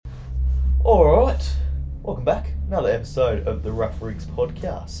Alright, welcome back. Another episode of the Rough Rigs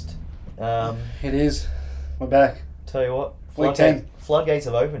podcast. It is. We're back. Tell you what, Week 10. Floodgates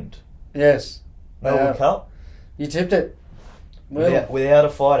have opened. Yes. Melbourne Cup. You tipped it. Well, Without a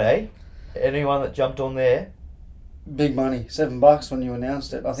fight, eh? Anyone that jumped on there. big money. $7 when you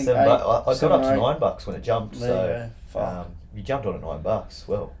announced it. I think $7. I got seven up to or eight. $9 when it jumped. There So you go. Fuck. you jumped on at $9.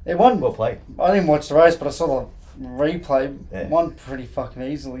 Well, It won. well played. I didn't watch the race, but I saw the replay. Yeah. Won pretty fucking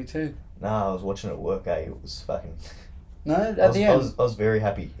easily too. Nah, I was watching it at work, eh? It was fucking... No, at the end. I was very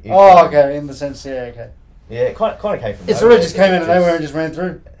happy. Okay, in the sense, yeah, okay. Yeah, it kind of came from It sort of just came out of nowhere and just ran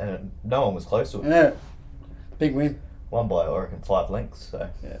through. And no one was close to it. Yeah. Big win. Won by, I reckon, 5 lengths, so...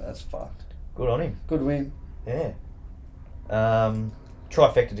 Yeah, that's fucked. Good on him. Good win. Yeah.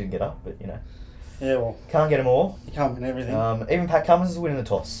 Trifecta didn't get up, but you know. Yeah, well, Can't get them all. you can't win everything. Even Pat Cummins is winning the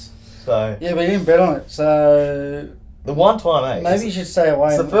toss. So Yeah, but you didn't bet on it, so the one time, eh? maybe you should stay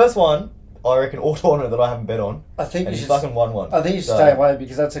away. It's the first one, I reckon, all tournament that I haven't bet on. I think And you he should. fucking won one. I think you should So, stay away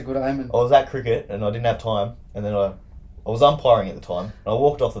because that's a good omen. I was at cricket and I didn't have time, and then I was umpiring at the time, and I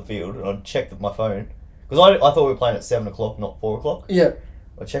walked off the field and I checked my phone because I thought we were playing at 7 o'clock, not 4 o'clock. Yeah,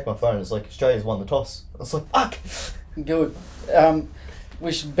 I checked my phone and it's like Australia's won the toss. I was like, fuck. good.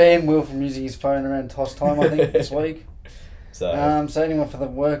 We should ban Will from using his phone around toss time, I think, this week. So So anyone for the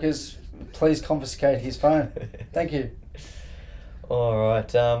workers, please confiscate his phone. Thank you. all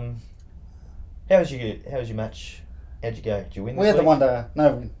right. How was your match? How'd you go? Did you win this We had the week? one day.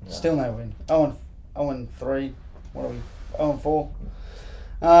 No win. No. Still no win. 0-3. What are we?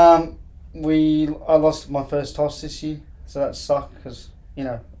 0-4. I lost my first toss this year, so that sucked because,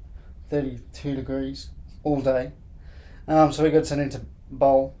 32 degrees all day. So we got sent into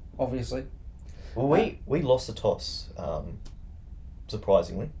bowl, obviously. Well, we lost the toss,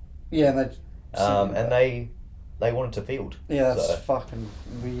 surprisingly. Yeah, and And they wanted to field. yeah, that's so- fucking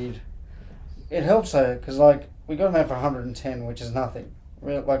weird. It helps though, because we got them out for 110, which is nothing.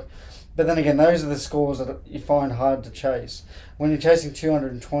 But then again, those are the scores that you find hard to chase. When you're chasing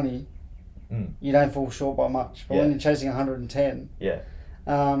 220, you don't fall short by much. But when Yeah. you're chasing 110, Yeah.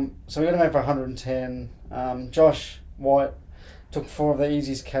 so we got him out for 110. Josh White took 4 of the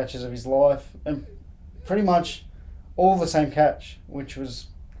easiest catches of his life, and pretty much all the same catch, which was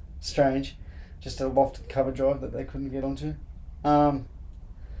strange. Just a lofted cover drive that they couldn't get onto.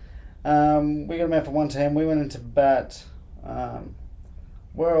 We got him out for 110. We went into bat.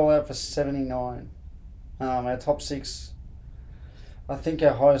 We're all out for 79. Our top 6, I think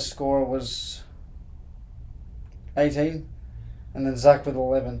our highest scorer was 18, and then Zach with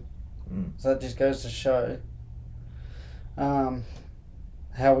 11. So that just goes to show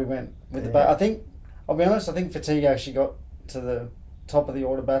how we went with the bat. I'll be honest, I think fatigue actually got to the top of the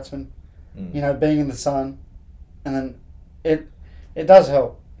order batsman. Being in the sun, and then it does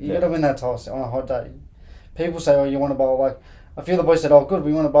help. You got to win that toss on a hot day. People say, "Oh, you want to bowl?" Like a few of the boys said, "Oh, good,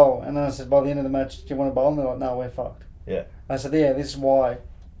 we want to bowl." And then I said, by the end of the match, "Do you want to bowl?" And they're like, "No, we're fucked." Yeah. I said, "Yeah, this is why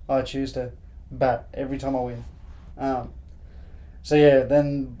I choose to bat every time I win." So yeah,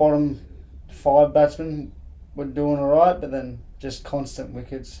 then bottom 5 batsmen were doing all right, but then just constant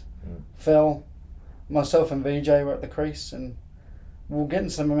wickets fell. Myself and VJ were at the crease, and we were getting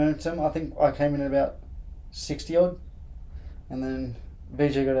some momentum. I think I came in at about 60 odd, and then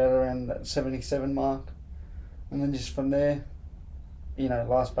VJ got out around that 77 mark, and then just from there,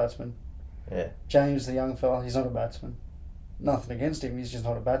 last batsman. Yeah. James, the young fella, he's not a batsman. Nothing against him, he's just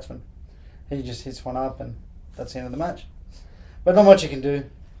not a batsman. He just hits one up, and that's the end of the match. But not much you can do.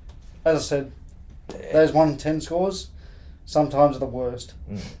 As I said, those 110 scores sometimes are the worst.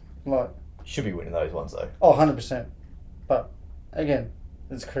 Should be winning those ones though. 100%. But again,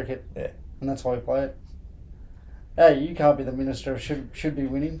 it's cricket. Yeah. And that's why we play it. Hey, you can't be the minister of should be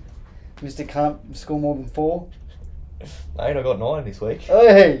winning. Mr. Can't score more than 4. I got 9 this week.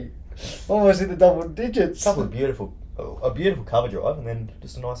 Hey, almost hit the double digits. A beautiful cover drive, and then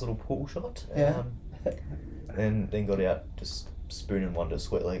just a nice little pull shot. Yeah. Then got out just spooning one to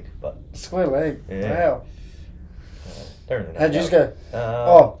sweat leg, but Square leg. Yeah. Wow. don't really know. How'd yours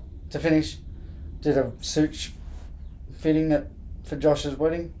go? To finish, did a suit fitting for Josh's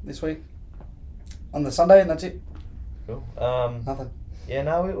wedding this week on the Sunday, and that's it. Cool. Nothing. Yeah,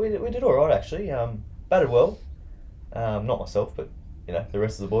 no, we did all right actually. Batted well. Not myself, but the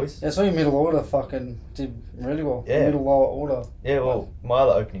rest of the boys. Yeah, I saw your middle order fucking did really well. Yeah. Middle lower order. Yeah, well, my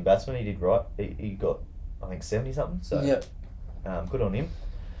other opening batsman, he did right. He got, I think, 70 something. So yeah. Good on him.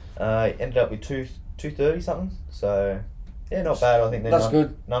 Ended up with 230 something. So yeah, not bad. I think they're That's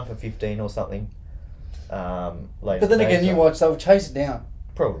good. 9 for 15 or something. But then again, you watch, they'll chase it down.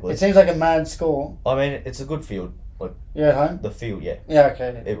 Probably. It seems like a mad score. I mean, it's a good field. You're at home? The field, yeah. Yeah, okay.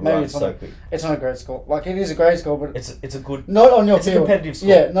 It Maybe runs it's not so quick. It's not a great score. Like, it is a great score, but It's a good... not on your It's a field. competitive score.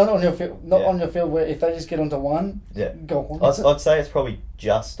 Yeah, not on your field. Not Yeah. on your field where if they just get onto one, Yeah. go on. I'd say it's probably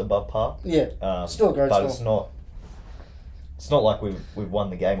just above par. Yeah, still a great but score. it's not like we've won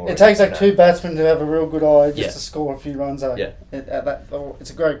the game already. It takes like you know? two batsmen to have a real good eye just Yeah. to score a few runs. Yeah. At that, it's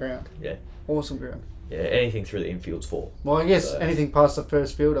a great ground. Yeah. Awesome ground. Yeah, anything through the infield's for. Well, I guess So- anything past the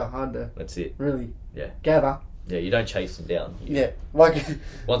first fielder, hard to That's it. really Yeah. gather. Yeah, you don't chase them down. Yeah, like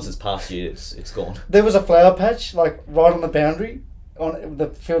Once it's past you, it's gone. there was a flower patch like right on the boundary on the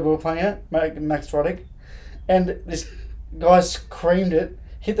field we were playing at, Max Roddick, and this guy screamed it,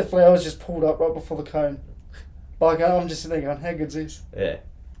 hit the flowers, just pulled up right before the cone. Like, I'm just sitting there going, how good's this? Yeah.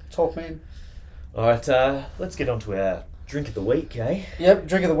 Top man. All right, let's get on to our drink of the week, eh? Yep,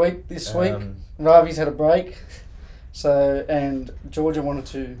 drink of the week this week. Um, Ravi's had a break, so and Georgia wanted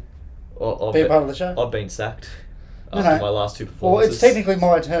to I've be a been- part of the show. I've been sacked No, after no. my last two Well, performances. it's technically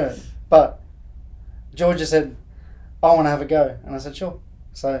my turn, but Georgia said, I want to have a go. And I said, sure.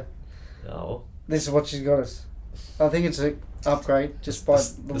 So Oh, this is what she's got us. I think it's an upgrade just by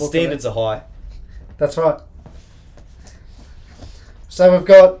the the look standards of it. are high. That's right. So we've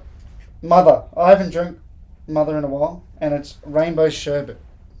got Mother. I haven't drank Mother in a while, and it's rainbow sherbet.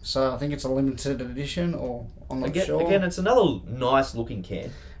 So I think it's a limited edition, or I'm not sure. Again, it's another nice looking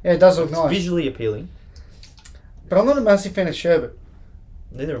can. Yeah, it does look It's nice. visually appealing. But I'm not a massive fan of sherbet.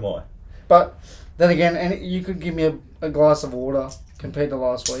 Neither am I. But then again, and you could give me a glass of water compared to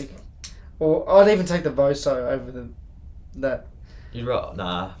last week. Or I'd even take the Voso over that. You're right.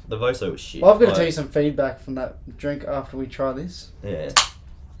 Nah, the Voso was shit. Well, I've got to tell you some feedback from that drink after we try this. Yeah.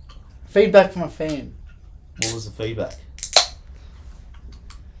 Feedback from a fan. What was the feedback?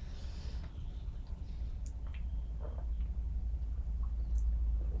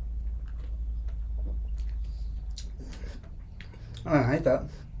 I don't hate that.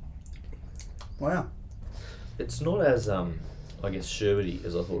 Wow. It's not as I guess sherbety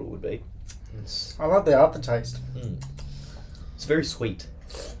as I thought it would be. I like the aftertaste. It's very sweet,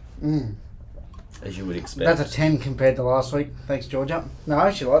 Mm. as you would expect. That's a 10 compared to last week. Thanks, Georgia. No, I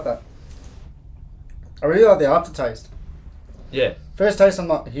actually like that. I really like the aftertaste. Yeah. First taste, I'm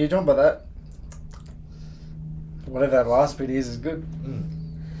not huge on, but that, whatever that last bit is good.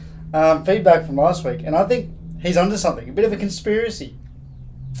 Feedback from last week, and I think he's onto something. A bit of a conspiracy.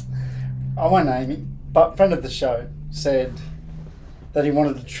 I won't name him, but friend of the show said that he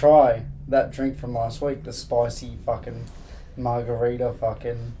wanted to try that drink from last week, the spicy fucking margarita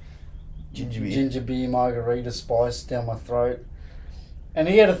fucking ginger beer margarita spice down my throat. And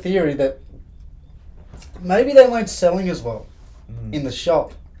he had a theory that maybe they weren't selling as well in the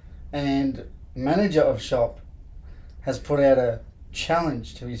shop, and manager of shop has put out a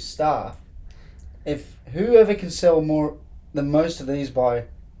challenge to his staff. If whoever can sell more than most of these by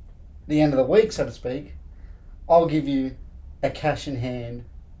the end of the week, so to speak, I'll give you a cash in hand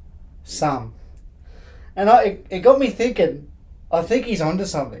sum. And it got me thinking, I think he's onto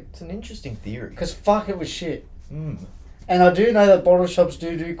something. It's an interesting theory. Because fuck, it was shit. Mm. And I do know that bottle shops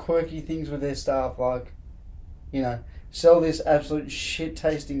do quirky things with their staff, like, you know, sell this absolute shit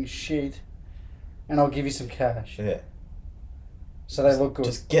tasting shit and I'll give you some cash. Yeah. So they look good.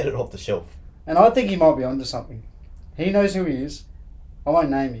 Just get it off the shelf. And I think he might be onto something. He knows who he is. I won't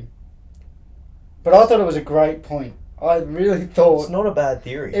name him. But I thought it was a great point. I really thought It's not a bad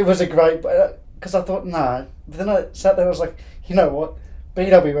theory. it was a great... Because I thought, nah. But then I sat there and I was like, you know what?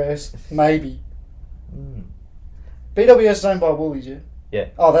 BWS, maybe. BWS is owned by Woolies, yeah? Yeah.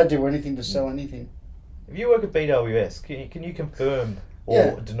 Oh, they'd do anything to sell anything. If you work at BWS, can you confirm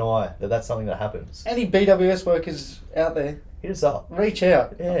or deny that that's something that happens? Any BWS workers out there, Hit us up. reach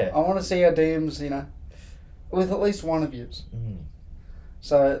out. Yeah. I want to see our DMs, you know, with at least one of you.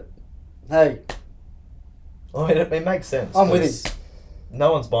 So, hey, I mean, it makes sense. I'm with 'cause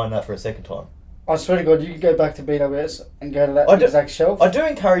no one's buying that for a second time. I swear to God, you could go back to BWS and go to that I do- exact shelf. I do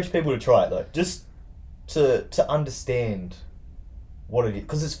encourage people to try it though, just to understand what it is,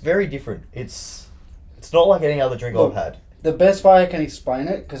 because it's very different. It's not like any other drink Look, I've had. The best way I can explain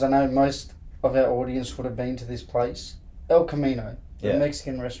it, because I know most of our audience would have been to this place, El Camino, the Yeah.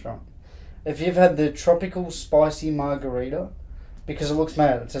 Mexican restaurant. If you've had the tropical spicy margarita, because it looks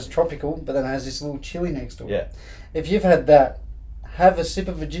mad, it says tropical, but then it has this little chili next to it. Yeah, If you've had that, have a sip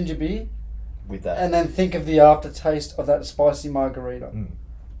of a ginger beer, with that. and then think of the aftertaste of that spicy margarita. Mm.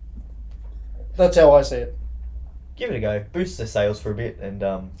 That's how I see it. Give it a go. Boost the sales for a bit, and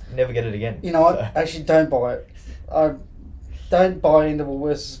never get it again. You know what? So- Actually, don't buy it. I don't buy into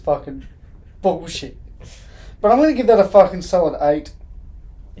Woolworths' fucking bullshit. But I'm going to give that a fucking solid 8.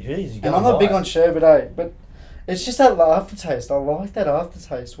 Jeez, you And I'm not big on sherbet, but It's just that aftertaste. I like that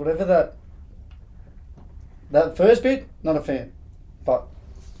aftertaste. Whatever that first bit, not a fan. But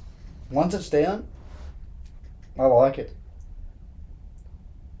once it's down, I like it.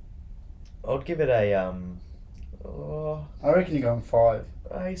 I'd give it a I reckon you're going 5.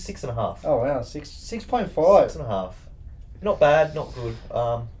 a 6.5. Oh wow, 6.5. 6.5. Not bad, not good.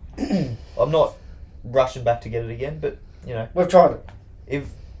 I'm not rushing back to get it again, but you know, We've tried it. if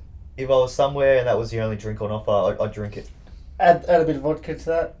I was somewhere and that was the only drink on offer, I'd drink it. Add a bit of vodka to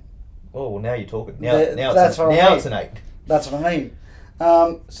that. Oh, well, now you're talking. Now That's what I mean. it's an 8. That's what I mean.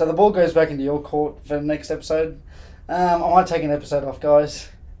 So the ball goes back into your court for the next episode. I might take an episode off, guys.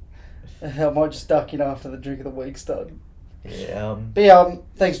 I might just duck in after the drink of the week's done. Yeah. But yeah,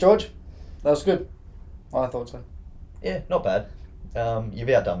 thanks, George. That was good. I thought so. Yeah, not bad. You've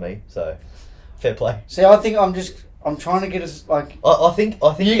outdone me, so fair play. See, I think I'm trying to get us like. I think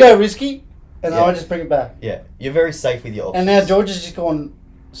You go risky, and then Yeah. I just bring it back. Yeah, you're very safe with your options. And now George has just gone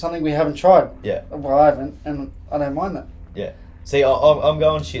something we haven't tried. Yeah. Well, I haven't, and I don't mind that. Yeah. See, I'm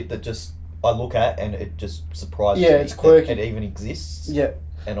going shit that just I look at and it just surprises me. Yeah, it's quirky. That it even exists. Yeah.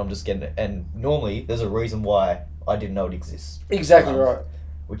 And I'm just getting it. And normally there's a reason why I didn't know it exists. Exactly right.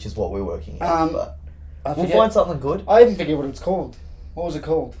 Which is what we're working at. But I we'll forget- find something good. I even forget what it's called. What was it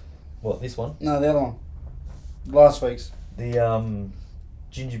called? What, this one? No, the other one. Last week's. The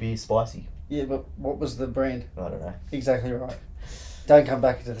ginger beer spicy. Yeah, but what was the brand? I don't know. Exactly right. Don't come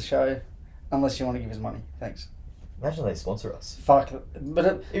back into the show unless you want to give us money. Thanks. Imagine they sponsor us. Fuck.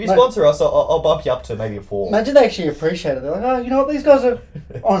 But If you sponsor us, I'll bump you up to maybe a 4. imagine they actually appreciate it. They're like, oh, you know what? These guys are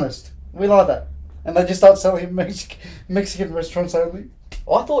honest. We like that. And they just start selling Mexican restaurants only.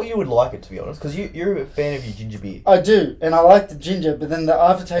 I thought you would like it, to be honest, because you're a fan of your ginger beer. I do, and I like the ginger, but then the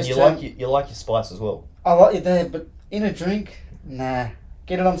aftertaste. And you like your spice as well. I like it there, but in a drink, nah.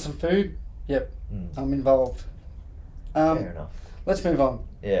 Get it on some food. Yep, I'm involved. Fair enough. Let's move on.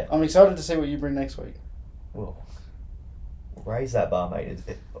 Yeah. I'm excited to see what you bring next week. Well, raise that bar, mate.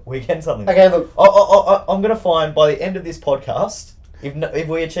 We're getting something. Okay, look. I'm going to find, by the end of this podcast, if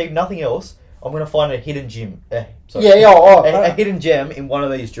we achieve nothing else, I'm going to find a hidden gem. A hidden gem in one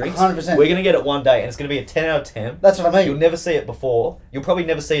of these drinks. 100%. We're going to get it one day, and it's going to be a 10 out of 10. That's what I mean. You'll never see it before. You'll probably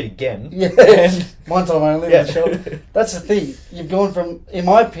never see it again. Yeah. One time only in the shop. That's the thing. You've gone from, in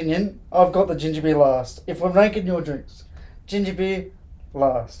my opinion, I've got the ginger beer last. If we're ranking your drinks, ginger beer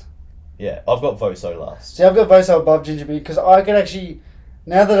last. Yeah, I've got Voso last. See, I've got Voso above ginger beer because I could actually,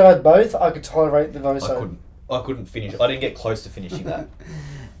 now that I've had both, I could tolerate the Voso. I couldn't finish. I didn't get close to finishing that.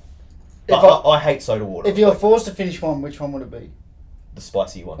 But I hate soda water. If you were forced to finish one, which one would it be? The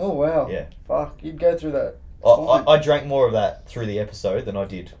spicy one. Oh, wow. Yeah. Fuck, you'd go through that. I drank more of that through the episode than I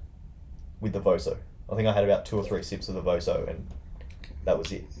did with the Voso. I think I had about 2 or 3 sips of the Voso, and that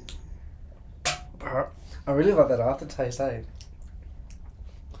was it. I really like that aftertaste, eh?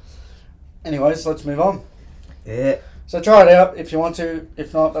 Anyways, let's move on. Yeah. So try it out if you want to.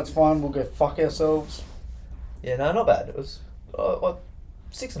 If not, that's fine. We'll go fuck ourselves. Yeah, no, not bad. It was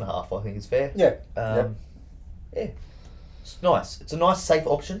 6.5. I think is fair. Yeah. Yeah. It's nice. It's a nice, safe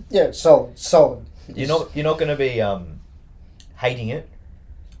option. Yeah, solid. You're not going to be hating it.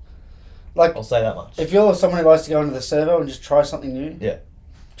 Like, I'll say that much. if you're someone who likes to go into the servo and just try something new, Yeah.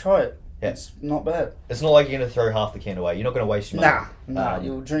 try it. Yeah. It's not bad. It's not like you're going to throw half the can away. You're not going to waste your money. Nah.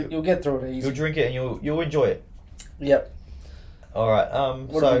 You'll get through it easy. You'll drink it and you'll enjoy it. Yep. All right.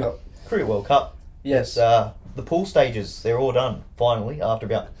 What have we got? Cricket World Cup. Yes. It's, the pool stages, they're all done finally after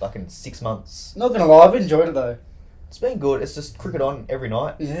about fucking 6 months. Not gonna lie, I've enjoyed it though. It's been good. It's just cricket on every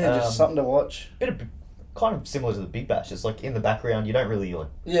night. Yeah, just something to watch. Kind of similar to the Big Bash. It's like in the background. You don't really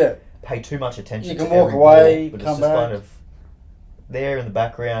Yeah. pay too much attention. You can to walk every away, ball, but come it's just back. kind of there in the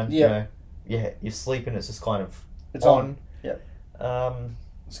background. Yeah. You know, yeah, you're sleeping. It's just kind of It's on. Yeah. Um,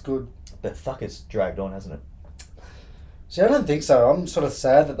 It's good. but fuck, it's dragged on, hasn't it? See, I don't think so. I'm sort of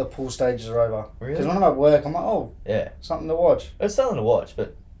sad that the pool stages are over. Really? Because when I'm at work, I'm like, oh, Yeah, something to watch. it's something to watch,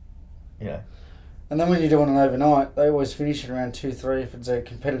 but you know, And then when you're doing an overnight, they always finish at around 2-3 if it's a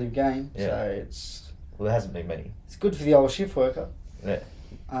competitive game. Yeah. So well, there hasn't been many. it's good for the old shift worker. Yeah.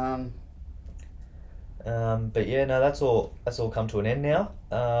 But yeah, no, that's all come to an end now.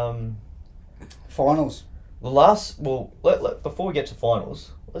 Finals. The last, well, before we get to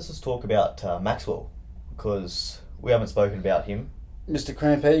finals, let's just talk about Maxwell, because we haven't spoken about him Mr.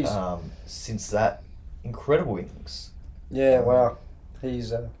 Crampies. since that incredible innings. Yeah, wow.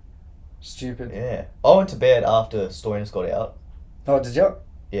 He's stupid. Yeah, I went to bed after Stoinis got out. Oh, did you?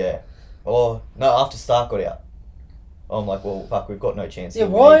 Yeah, or no, after Stark got out. I'm like, well, fuck, we've got no chance. Yeah,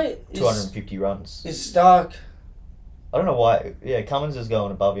 here. We why need 250 runs. Is Stark I don't know why. Yeah, Cummins is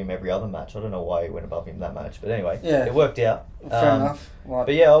going above him every other match. I don't know why he went above him that match. But anyway, it worked out. Fair enough.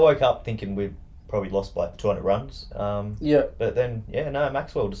 But yeah, I woke up thinking we'd probably lost by 200 runs. Yeah. But then,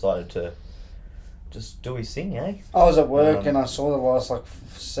 Maxwell decided to just do his thing, eh? I was at work and I saw the last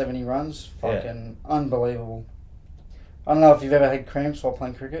 70 runs. Fucking unbelievable. I don't know if you've ever had cramps while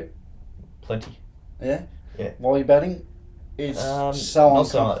playing cricket. Plenty. Yeah? Yeah. While you're batting? It's not so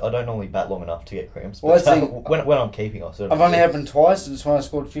much. I don't normally bat long enough to get cramps. But when I'm keeping, I certainly I've only happened twice. It's when I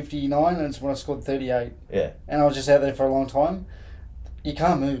scored 59 and it's when I scored 38. Yeah. And I was just out there for a long time. You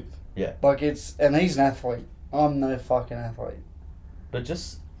can't move. Yeah. And he's an athlete. I'm no fucking athlete. But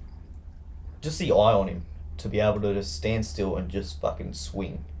just the eye on him to be able to just stand still and just fucking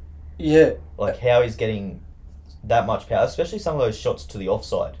swing. Yeah. Like how he's getting that much power, especially some of those shots to the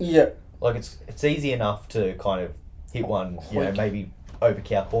offside. Yeah. Like it's easy enough to kind of hit one, maybe over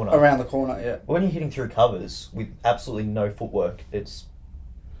cow corner. Around the corner, yeah. When you're hitting through covers with absolutely no footwork, it's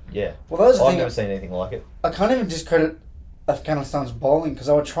Well, that's the I've thing. never seen anything like it. I can't even discredit Afghanistan's bowling because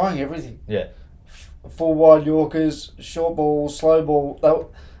they were trying everything. Yeah. Full wide Yorkers, short ball, slow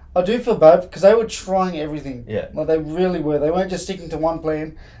ball. I do feel bad because they were trying everything. Yeah. Like they really were. They weren't just sticking to one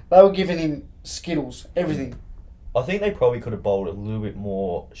plan. They were giving him skittles, everything. I think they probably could have bowled a little bit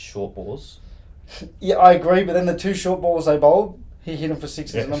more short balls. Yeah, I agree. But then the two short balls they bowled, he hit them for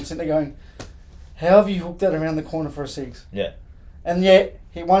sixes, and I'm sitting there going, "How have you hooked that around the corner for a six?" Yeah. And yet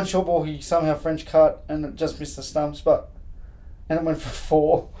he one short ball he somehow French cut and it just missed the stumps, and it went for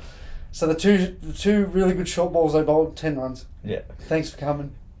 4. So the two really good short balls they bowled 10 runs. Yeah. Thanks for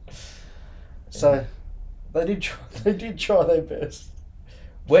coming. So they did try their best.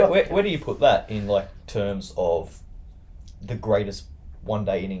 Where do you put that in terms of the greatest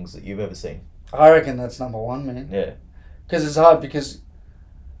one-day innings that you've ever seen? I reckon that's number 1, man. Yeah. Because it's hard because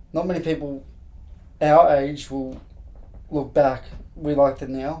not many people our age will look back. We like the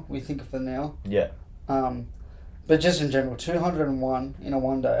now. We think of the now. Yeah. But just in general, 201 in a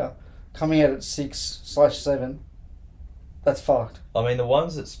one-dayer, coming out at 6/7, that's fucked. I mean, the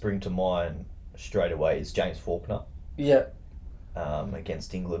ones that spring to mind straight away is James Faulkner. Yeah.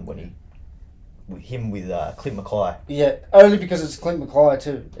 Against England when with Clint Mackay. Yeah, only because it's Clint Mackay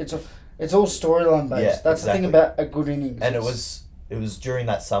too. It's all storyline based. Yeah, that's the thing about a good innings. And it was during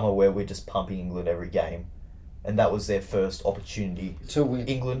that summer where we're just pumping England every game, and that was their first opportunity to win.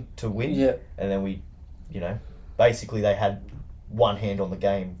 England to win. Yeah. And then we, basically they had one hand on the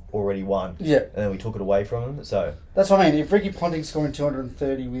game already won. Yeah. And then we took it away from them. So that's what I mean. If Ricky Ponting's scoring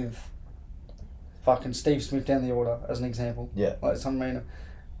 230 with fucking Steve Smith down the order as an example. Yeah.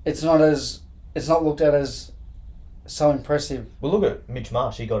 It's not looked at as so impressive. Well, look at Mitch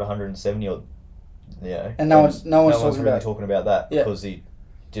Marsh. He got 170 odd. And no one's really talking about that because he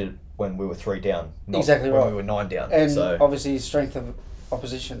did it when we were 3 down. Exactly when right. we were 9 down. And so obviously strength of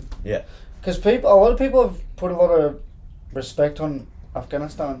opposition. Yeah. Because a lot of people have put a lot of respect on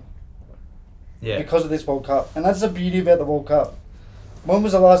Afghanistan. Yeah. Because of this World Cup. And that's the beauty about the World Cup. When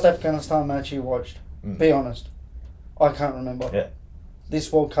was the last Afghanistan match you watched? Be honest. I can't remember. Yeah.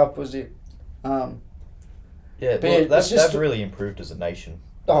 This World Cup was it. They've really improved as a nation.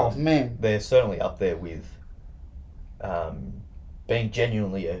 Oh, man. They're certainly up there with being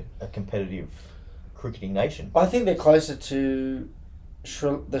genuinely a competitive cricketing nation. I think they're closer to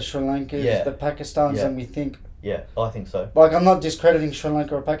the Sri Lankas, the Pakistans than we think. Yeah, I think so. I'm not discrediting Sri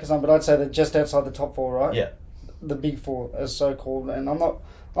Lanka or Pakistan, but I'd say they're just outside the top 4, right? Yeah. The big 4, as so called, and I'm not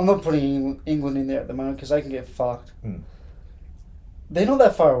putting England in there at the moment because they can get fucked. They're not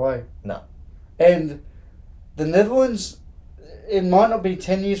that far away. No. And the Netherlands, it might not be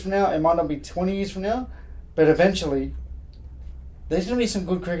 10 years from now, it might not be 20 years from now, but eventually, there's going to be some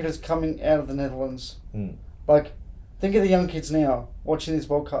good cricketers coming out of the Netherlands. Think of the young kids now watching this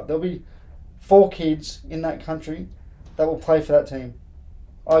World Cup. There'll be 4 kids in that country that will play for that team.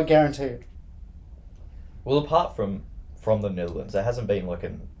 I guarantee it. Well, apart from the Netherlands, there hasn't been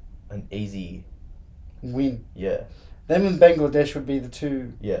an easy win. Yeah. Them and Bangladesh would be the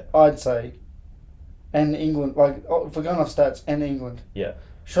 2. Yeah. I'd say. And England, if we're going off stats, and England. Yeah.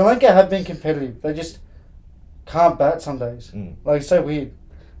 Sri Lanka have been competitive. They just can't bat some days. It's so weird.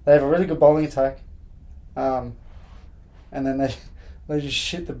 They have a really good bowling attack, and then they just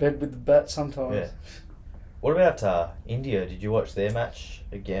shit the bed with the bat sometimes. Yeah. What about India? Did you watch their match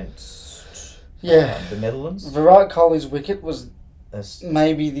against? The Netherlands? Virat Kohli's wicket was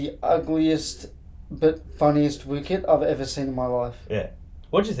maybe the ugliest but funniest wicket I've ever seen in my life. Yeah.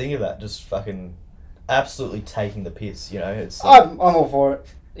 What did you think of that? Just fucking absolutely taking the piss, It's I'm all for it.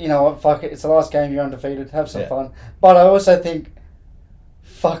 You know what, fuck it. It's the last game, you're undefeated. Have some fun. But I also think,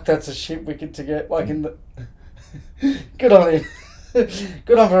 fuck, that's a shit wicket to get. Good on him.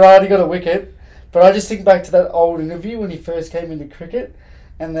 Good on Virat, he got a wicket. But I just think back to that old interview when he first came into cricket,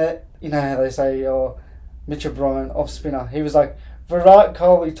 and that, you know how they say, Mitch O'Brien, off spinner. He was like, Virat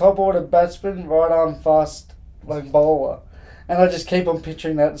Kohli, top order batsman, right arm fast, like bowler. And I just keep on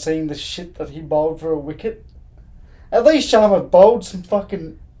picturing that and seeing the shit that he bowled for a wicket. At least Sharma bowled some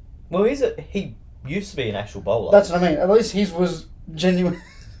fucking... Well, he used to be an actual bowler. That's what I mean. At least his was genuine,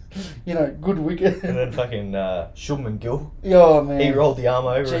 good wicket. And then fucking Shubman Gill. Oh, man. He rolled the arm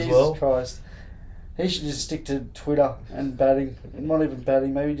over Jesus as well. Jesus Christ. He should just stick to Twitter and batting. Not even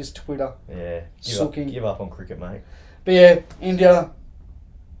batting, maybe just Twitter. Yeah. Give up on cricket, mate. But yeah, India,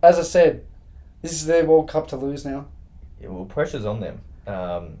 as I said, this is their World Cup to lose now. Yeah, well, pressure's on them.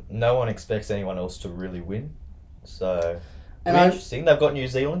 No one expects anyone else to really win. So, interesting. They've got New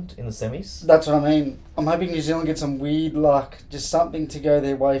Zealand in the semis. That's what I mean. I'm hoping New Zealand get some weird luck. Just something to go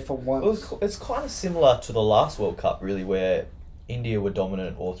their way for once. Well, it's kind of similar to the last World Cup, really, where India were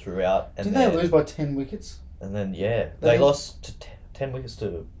dominant all throughout. And Didn't they lose by 10 wickets? And then, they lost to 10 wickets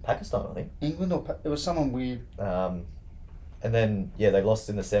to Pakistan, I think. England or it was someone weird. And then, they lost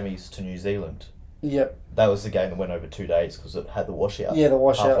in the semis to New Zealand. Yep. That was the game that went over 2 days because it had the washout. Yeah, the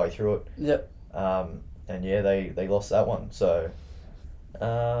washout. Halfway through it. Yep. And they lost that one. So,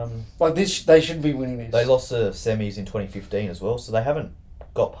 they should be winning this. They lost the semis in 2015 as well, so they haven't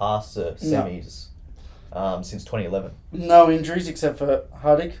got past the semis since 2011. No injuries except for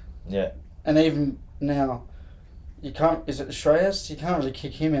Hardik. Yeah. And even now, you can't. Is it Shreyas? You can't really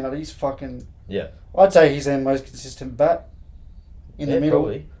kick him out. He's fucking. Yeah. I'd say he's their most consistent bat. In the middle,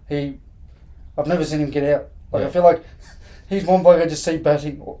 probably. I've never seen him get out. I feel like he's one bloke I just see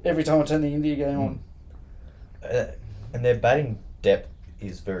batting every time I turn the India game on. And their batting depth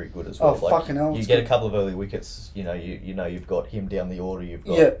is very good as well. Oh, fucking hell. You get a couple of early wickets, you've got him down the order, you've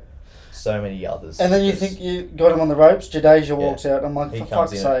got so many others. And then you think you got him on the ropes, Jadeja walks out, and I'm like, for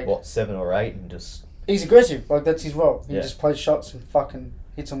fuck's sake. 7 or 8 and just... He's aggressive, that's his role. He just plays shots and fucking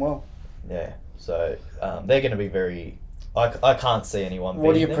hits them well. Yeah, so they're going to be very... I can't see anyone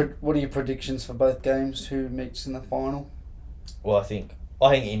beating them. What are your predictions for both games? Who meets in the final? Well, I think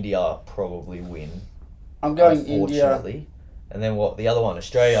India probably win. I'm going India. And then the other one,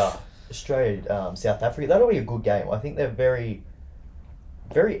 Australia, South Africa. That'll be a good game. I think they're very,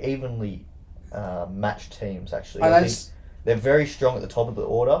 very evenly matched teams. Actually, I think they're very strong at the top of the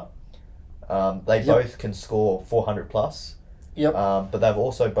order. They both can score 400 plus. Yep. But they've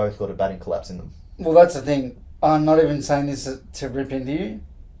also both got a batting collapse in them. Well, that's the thing. I'm not even saying this to rip into you.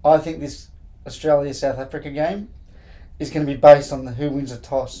 I think this Australia-South Africa game is going to be based on who wins a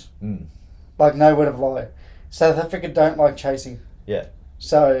toss. Mm. No word of lie. South Africa don't like chasing. Yeah.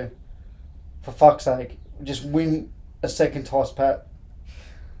 So, for fuck's sake, just win a second toss, Pat.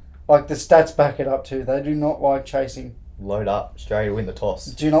 The stats back it up too. They do not like chasing. Load up. Australia win the toss.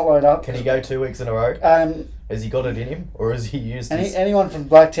 Do not load up. Can he go 2 weeks in a row? Has he got it in him? Or has he used anyone from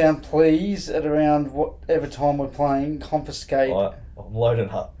Blacktown, please, at around whatever time we're playing, confiscate. Right, I'm loading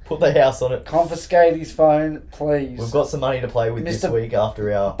up. Put the house on it. Confiscate his phone, please. We've got some money to play with this week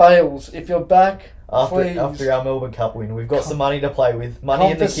after our... Bales, if you're back, please. After our Melbourne Cup win. We've got some money to play with.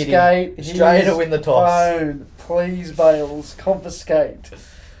 Money in the kitty. Australia to win the toss. Phone, please, Bales. Confiscate.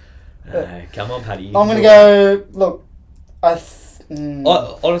 Come on, Paddy. I'm going to go... Look, honestly, I'm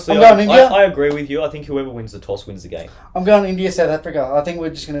going India. I agree with you. I think whoever wins the toss wins the game. I'm going India, South Africa. I think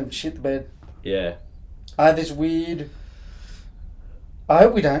we're just going to shit the bed. Yeah. I have this weird... I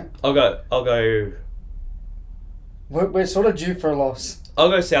hope we don't. I'll go... We're sort of due for a loss. I'll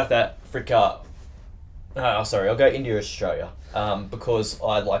go South Africa. I'll go India, Australia. Because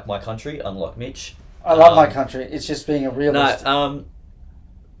I like my country, unlike Mitch. I love my country. It's just being a realist.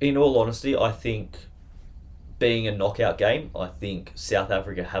 In all honesty, I think being a knockout game, I think South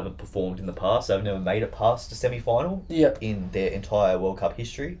Africa haven't performed in the past. They've never made it past the semi-final in their entire World Cup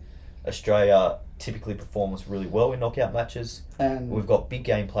history. Australia typically performs really well in knockout matches. And we've got big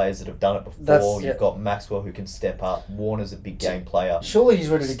game players that have done it before. You've got Maxwell who can step up. Warner's a big game player. Surely he's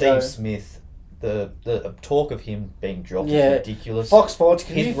ready to go. Steve Smith, the talk of him being dropped is ridiculous. Fox Sports,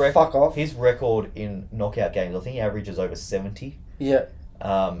 can you fuck off? His record in knockout games, I think he averages over 70. Yeah.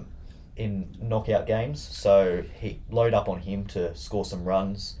 In knockout games, so he load up on him to score some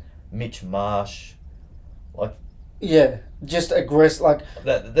runs. Mitch Marsh, just aggressive.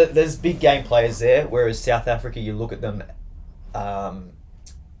 There's big game players there. Whereas South Africa, you look at them,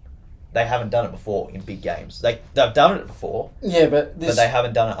 they haven't done it before in big games. They've done it before. Yeah, but they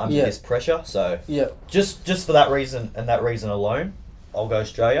haven't done it under this pressure. So just for that reason and that reason alone, I'll go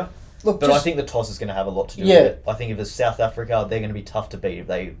Australia. But I think the toss is going to have a lot to do with it. I think if it's South Africa, they're going to be tough to beat if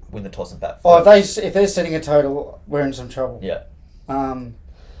they win the toss and bat first. If they're setting a total, we're in some trouble. Yeah.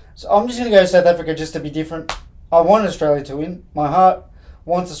 So I'm just going to go South Africa just to be different. I want Australia to win. My heart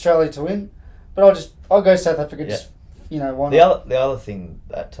wants Australia to win, but I'll go South Africa. Just why not? The other thing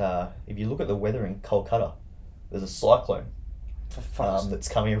that if you look at the weather in Kolkata, there's a cyclone that's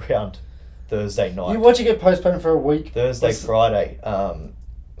coming around Thursday night. You watch it get postponed for a week. Thursday, Friday.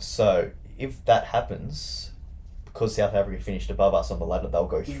 So if that happens, because South Africa finished above us on the ladder, they'll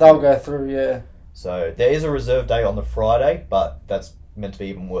go through. They'll go through, yeah. So there is a reserve day on the Friday, but that's meant to be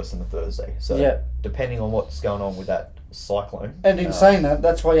even worse than the Thursday. So depending on what's going on with that cyclone. And in saying that,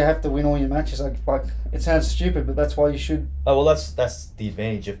 that's why you have to win all your matches. Like it sounds stupid, but that's why you should. Oh well, that's the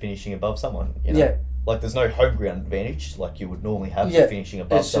advantage of finishing above someone. You know? Yeah. Like there's no home ground advantage like you would normally have for finishing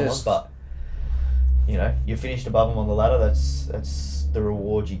above someone, but you finished above them on the ladder. That's the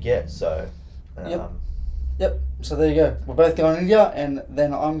reward you get. So. Yep. So there you go. We're both going India, and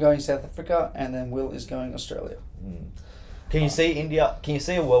then I'm going South Africa, and then Will is going Australia. Can you see India? Can you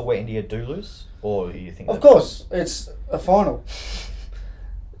see a world where India do lose, or do you think? Of course, it's a final,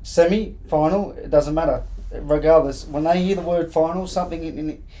 semi-final. It doesn't matter. Regardless, when they hear the word final, something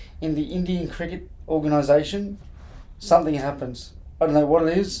in the Indian cricket organisation, something happens. I don't know what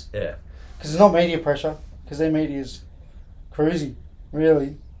it is. Yeah. Because it's not media pressure. Because their media is cruisy.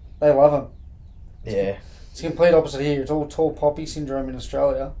 Really, they love them. Yeah. It's the complete opposite here. It's all tall poppy syndrome in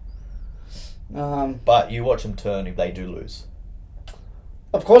Australia. But you watch them turn if they do lose.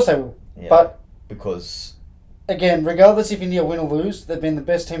 Of course they will. Yeah, but because again, regardless if India win or lose, they've been the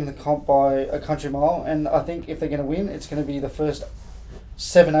best team in the comp by a country mile, and I think if they're going to win, it's going to be the first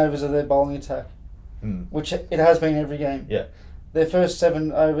 7 overs of their bowling attack, which it has been every game. Yeah. Their first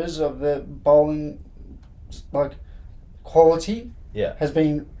 7 overs of their bowling, quality, has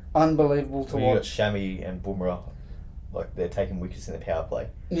been unbelievable to watch. You got Shami and Bumrah, they're taking wickets in the power play.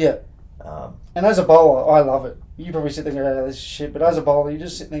 Yeah. And as a bowler, I love it. You probably sit there and go, this is shit, but as a bowler, you're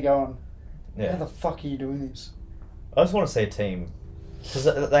just sitting there going, how the fuck are you doing this? I just want to see a team,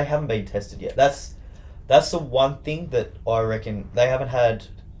 because they haven't been tested yet. That's the one thing that I reckon they haven't had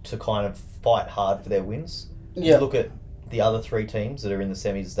to kind of fight hard for their wins. Yeah. You look at the other 3 teams that are in the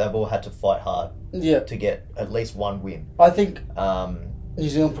semis, they've all had to fight hard to get at least one win. I think New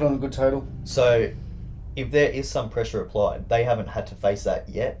Zealand put on a good total. So if there is some pressure applied, they haven't had to face that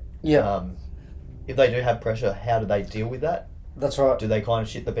yet. Yeah. If they do have pressure, how do they deal with that? That's right. Do they kind of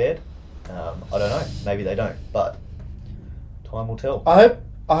shit the bed? I don't know. Maybe they don't, but time will tell. I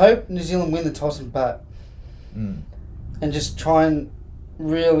hope New Zealand win the toss and bat, and just try and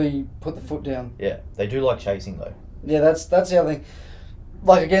really put the foot down. Yeah, they do like chasing though. Yeah, that's the other thing.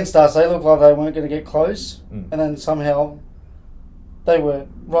 Like against us, they looked like they weren't going to get close, and then somehow they were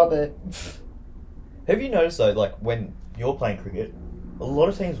right there. Have you noticed though, when you're playing cricket, a lot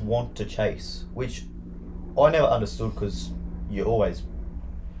of teams want to chase, which I never understood because you always,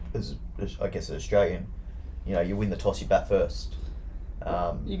 as I guess an Australian, you win the toss, you bat first.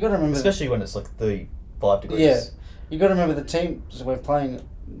 You got to remember, especially when it's 35 degrees. Yeah, you got to remember the teams we're playing. A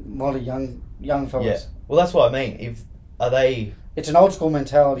lot of young fellas. Yeah, well that's what I mean. It's an old school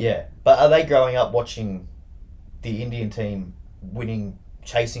mentality. Yeah, but are they growing up watching the Indian team winning,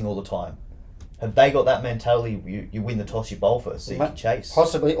 chasing all the time? Have they got that mentality? You win the toss, you bowl first, so you can chase.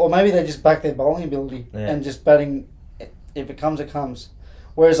 Possibly, or maybe they just back their bowling ability and just batting. If it comes, it comes.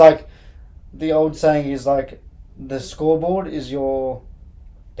 Whereas, the old saying is the scoreboard is your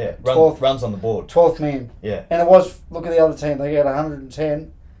runs on the board. 12th man. Yeah, and it was. Look at the other team; they get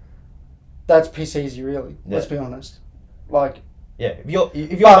 110. That's piss easy, really. Yeah. Let's be honest. Yeah, if you're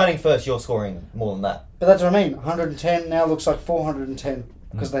batting first, you're scoring more than that. But that's what I mean. 110 now looks like 410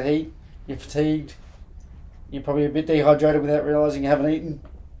 because the heat. You're fatigued. You're probably a bit dehydrated without realising you haven't eaten.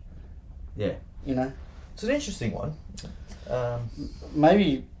 Yeah. It's an interesting one.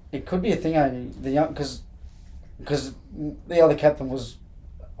 Maybe it could be a thing, the young, because the other captain was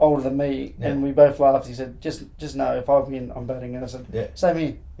older than me, and we both laughed. He said, "Just know if I win, I'm batting." And I said, "Same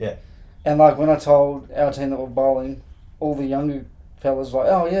here." Yeah. And when I told our team that were bowling, all the younger fellas were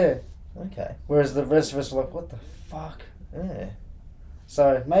 "Oh yeah." Okay. Whereas the rest of us were like, "What the fuck?" Yeah.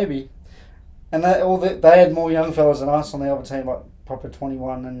 So maybe. And they had more young fellas than us on the other team, proper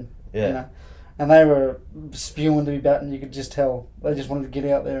 21, and and they were spewing to be batting. You could just tell they just wanted to get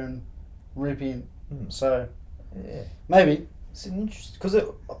out there and rip in. So maybe it's an interesting because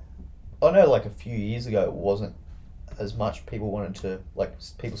I know a few years ago it wasn't as much. People wanted to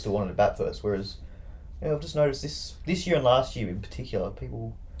people still wanted to bat first, whereas I've just noticed this year and last year in particular,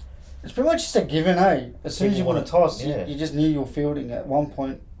 people. It's pretty much just a given, hey. As soon as you want to toss, you just knew you were fielding at one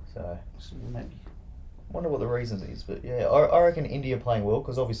point. So maybe. Wonder what the reason is, but yeah, I reckon India playing well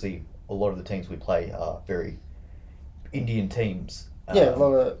because obviously a lot of the teams we play are very Indian teams. Yeah, a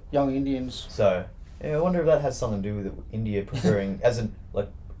lot of young Indians. So yeah, I wonder if that has something to do with it, India preferring, as in like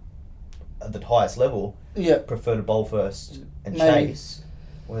at the highest level, prefer to bowl first and chase.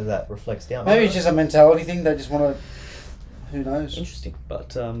 Whether that reflects down. Maybe it's just a mentality thing. They just want to. Who knows? Interesting,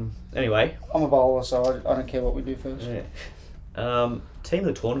 but anyway. I'm a bowler, so I don't care what we do first. Yeah. Team of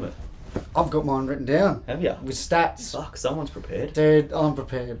the tournament. I've got mine written down. Have you? With stats. Fuck, someone's prepared. Dude, I'm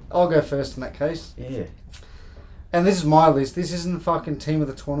prepared. I'll go first in that case. Yeah. And this is my list. This isn't the fucking team of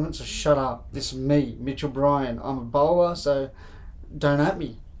the tournament, so shut up. This is me, Mitchell Bryan. I'm a bowler, so don't at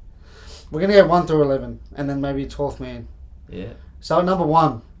me. We're going to go 1 through 11, and then maybe 12th man. Yeah. So at number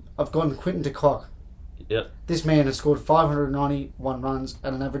 1, I've gone Quinton de Kock. Yep. This man has scored 591 runs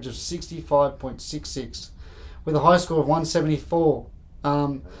at an average of 65.66, with a high score of 174.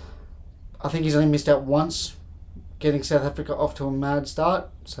 I think he's only missed out once, getting South Africa off to a mad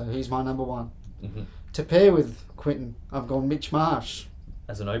start, so he's my number 1. Mm-hmm. To pair with Quinton, I've gone Mitch Marsh.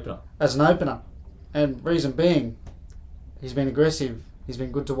 As an opener. And reason being, he's been aggressive, he's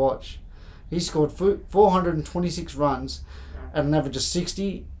been good to watch. He scored 426 runs at an average of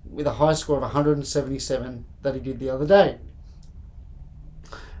 60, with a high score of 177 that he did the other day.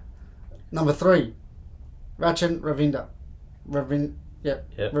 Number 3, Rachin Ravindra. Ravindra.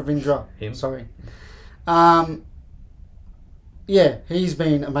 Him. Sorry. He's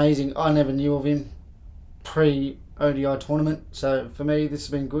been amazing. I never knew of him pre-ODI tournament, so for me this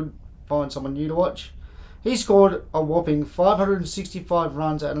has been good. Find someone new to watch. He scored a whopping 565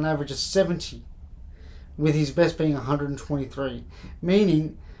 runs at an average of 70, with his best being 123,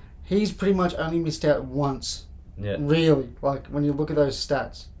 meaning he's pretty much only missed out once. Yeah. Really, like when you look at those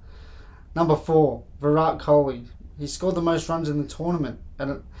stats. Number 4, Virat Kohli. He scored the most runs in the tournament,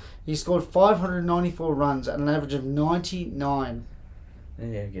 and he scored 594 runs at an average of 99.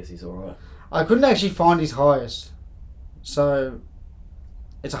 Yeah, I guess he's alright. I couldn't actually find his highest, so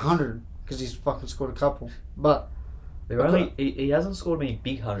it's 100 because he's fucking scored a couple. But he hasn't scored many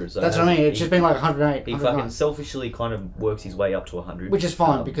big hundreds. That's what I mean. It's just been like 108. He fucking selfishly kind of works his way up to 100, which is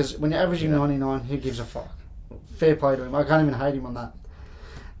fine because when you're averaging 99, who gives a fuck? Fair play to him. I can't even hate him on that.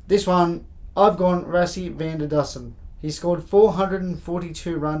 This one, I've gone Rassie van der Dussen. He scored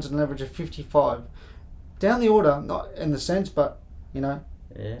 442 runs at an average of 55. Down the order, not in the sense, but,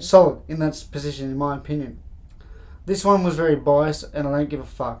 solid in that position, in my opinion. This one was very biased, and I don't give a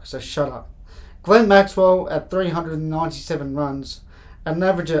fuck, so shut up. Glenn Maxwell at 397 runs at an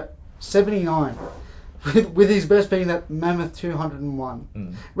average of 79, with his best being that mammoth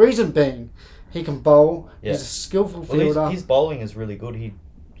 201. Reason being, he can bowl, he's a skillful fielder. His bowling is really good.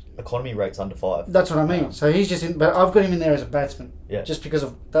 Economy rate's under 5. That's what I mean. So he's just in, but I've got him in there as a batsman. Yeah. Just because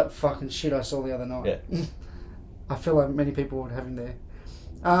of that fucking shit I saw the other night. Yeah. I feel like many people would have him there.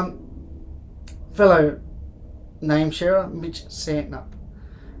 Fellow name sharer, Mitch Santner.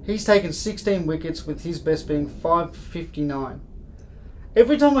 He's taken 16 wickets with his best being 5 for 59.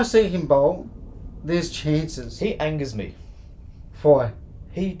 Every time I see him bowl, there's chances. He angers me. Why?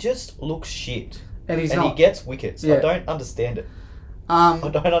 He just looks shit. And he gets wickets. Yeah. I don't understand it. I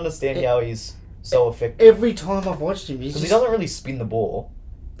don't understand how he's so effective. Every time I've watched him, he doesn't really spin the ball.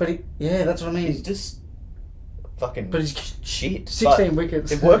 But that's what I mean. He's just fucking. But he's shit. 16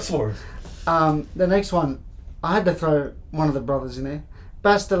 wickets. It works for him. The next one, I had to throw one of the brothers in there.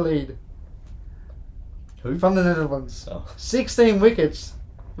 Basta Lead. Who? From the Netherlands. Oh. 16 wickets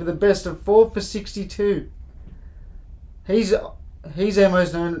with a best of 4 for 62. He's our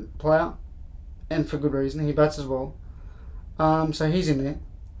most known player, and for good reason. He bats as well. So he's in there.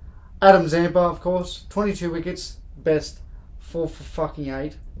 Adam Zampa, of course, 22 wickets, best 4 for fucking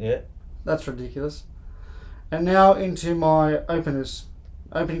 8. Yeah. That's ridiculous. And now into my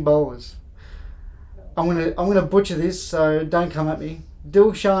opening bowlers. I'm gonna butcher this, so don't come at me.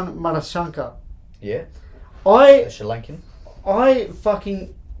 Dilshan Madashankar. Yeah. Sri Lankan. I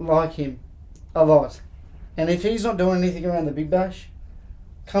fucking like him a lot. And if he's not doing anything around the Big Bash,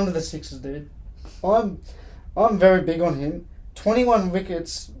 come to the Sixers, dude. I'm very big on him. 21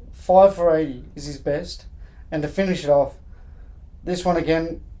 wickets, 5 for 80 is his best. And to finish it off, this one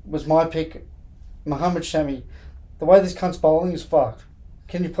again was my pick, Mohammad Shami. The way this cunt's bowling is fucked.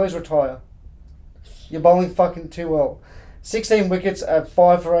 Can you please retire? You're bowling fucking too well. 16 wickets at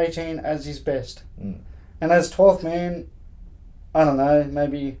 5 for 18 as his best. And as 12th man, I don't know,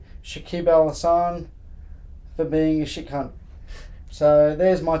 maybe Shakib Al Hassan for being a shit cunt. So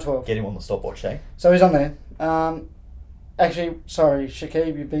there's my 12. Get him on the stopwatch, eh? So he's on there. Actually, sorry,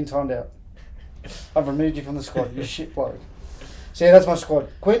 Shakib, you've been timed out. I've removed you from the squad, you shit bloke. So yeah, that's my squad.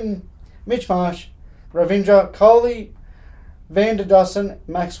 Quinton, Mitch Marsh, Ravindra, Kohli, Van der Dussen,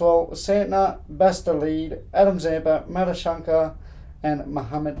 Maxwell, Santner, Basta Lead, Adam Zampa, Madashankar, and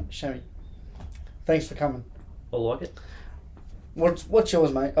Mohammed Shami. Thanks for coming. I like it. What's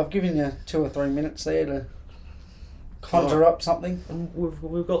yours, mate? I've given you 2 or 3 minutes there to conjure up something.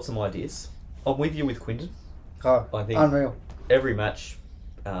 We've got some ideas. I'm with you with Quinton. Oh, I think unreal. Every match,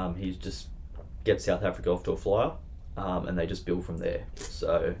 he just gets South Africa off to a flyer, and they just build from there.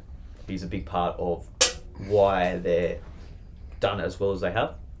 So he's a big part of why they're done as well as they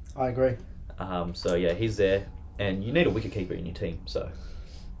have. I agree. So yeah, he's there, and you need a wicketkeeper in your team. So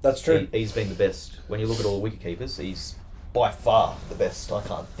that's true. He's been the best. When you look at all the wicketkeepers, he's by far the best. I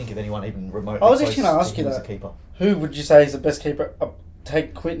can't think of anyone even remotely. I was actually going to ask you that. Keeper. Who would you say is the best keeper?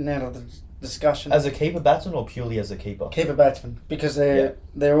 Take Quinton out of the discussion. As a keeper batsman or purely as a keeper? Keeper batsman, because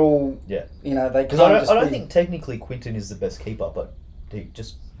they're all they because I don't think technically Quinton is the best keeper, but he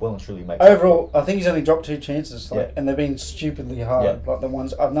just well and truly makes overall. I think he's only dropped 2 chances, and they've been stupidly hard. Like the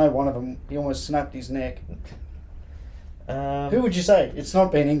ones I know, one of them he almost snapped his neck. Who would you say? It's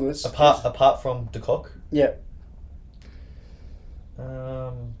not Ben Inglis. Apart from de Kock? Yeah.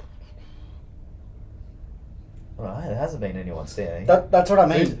 Right, there hasn't been anyone standing. That's what I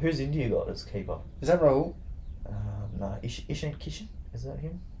mean. Who's India got as keeper? Is that Rahul? No, Ishan Kishan? Is that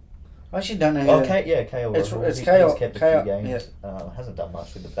him? I actually don't know. KL. It's He's KL. kept a few games. Hasn't done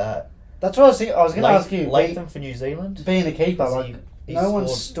much with the bat. That's what I was thinking. I was going to ask you. Latham for New Zealand. Being a keeper, no one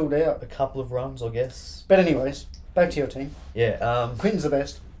stood out. A couple of runs, I guess. But anyways, back to your team. Yeah. Quinton's the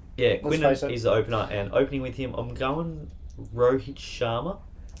best. Yeah, Quinton is the opener, and opening with him, I'm going Rohit Sharma,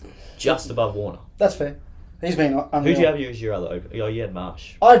 just above Warner. That's fair. He's been unreal. Who do you have as your other opener? Oh, you had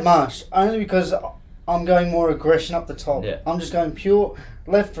Marsh. I had Marsh, only because I'm going more aggression up the top. Yeah. I'm just going pure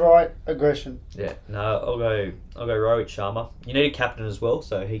left, right, aggression. Yeah, no, I'll go Rohit Sharma. You need a captain as well,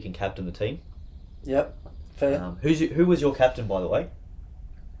 so he can captain the team. Yep, fair. Who was your captain, by the way?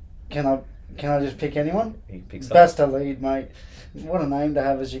 Can I just pick anyone? He picks Basta Lead, mate. What a name to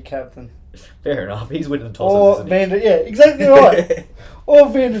have as your captain. Fair enough. He's winning the toss, isn't he? Yeah, exactly right. Or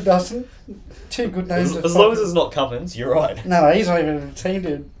Van der Dussen. 2 good names. As long as it's not Cummins, you're right. No, he's not even in the team,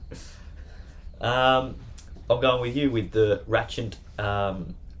 dude. I'm going with you with the Ratchet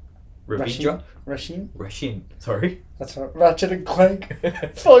Ravindra. Rashin. Sorry. That's right. Ratchet and Clank.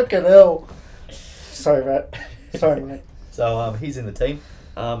 Fucking hell. Sorry, Rat. Sorry, mate. So he's in the team.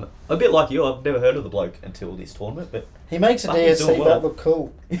 A bit like you, I've never heard of the bloke until this tournament, but he makes a DSC that look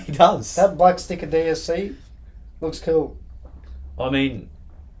cool. He does. That black sticker DSC looks cool. I mean,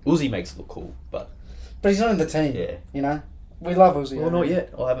 Uzi makes it look cool, but he's not in the team. Yeah, you know, we love Uzi. Well, not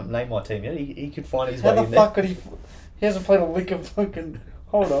yet. I haven't named my team yet. He could find his way in there. How the fuck could he? He hasn't played a lick of fucking.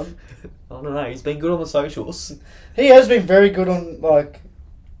 Hold on. I don't know. He's been good on the socials. He has been very good on like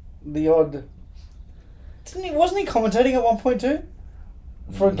the odd. Wasn't he commentating at one point too?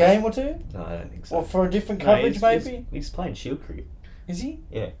 For a game or two? No, I don't think so. Or for a different coverage, maybe? He's playing Shield cricket. Is he?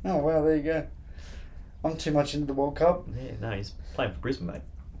 Yeah. Oh, wow, there you go. I'm too much into the World Cup. Yeah, no, he's playing for Brisbane, mate.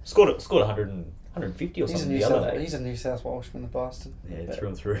 Scored 150 or something the other day. He's a New South Welshman, the bastard. Yeah, through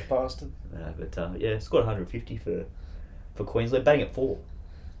and through. Bastard. Scored 150 for Queensland, batting at 4.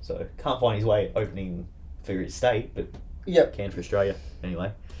 So, can't find his way opening for his state, but can for Australia.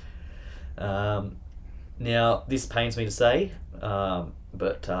 Anyway. Now, this pains me to say,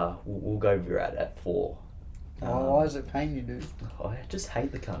 but we'll go Virat at 4. Why does it pain you, dude? I just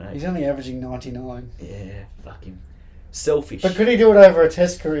hate the cunt. He's only averaging 99. Yeah, fuck him. Selfish. But could he do it over a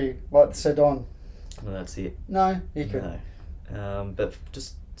test career like Sir Don? Well, that's it. No, he could. No. But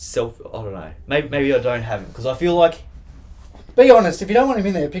just I don't know. Maybe I don't have him because I feel like. Be honest. If you don't want him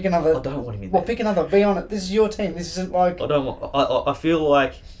in there, pick another. I don't want him in there. Well, pick another. Be honest. This is your team. This isn't like. I don't want. I feel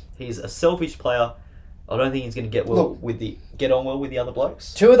like he's a selfish player. I don't think he's going to get on well with the other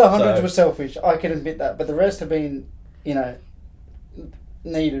blokes. 2 of the hundreds were selfish. I can admit that, but the rest have been,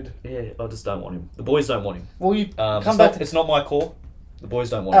 needed. Yeah, I just don't want him. The boys don't want him. Well, you come back. It's not my call. The boys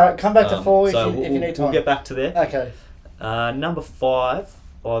don't want him. All right, come back to 4 if you need time. We'll get back to there. Okay. Number 5,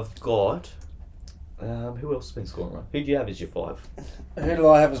 I've got. Who else has been scoring right? Who do you have as your 5? Who do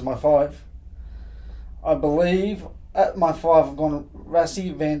I have as my 5? I believe at my 5 I've gone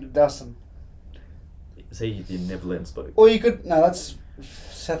Rassie Van der Dussen. So you never let him speak. Or you could... No, that's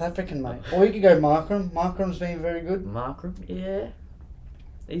South African, mate. Or you could go Markram. Markram's been very good. Markram? Yeah.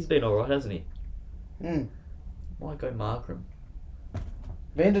 He's been alright, hasn't he? Might go Markram.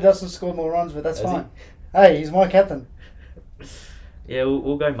 Van der Dussen scored more runs, but that's fine. Hey, he's my captain. Yeah,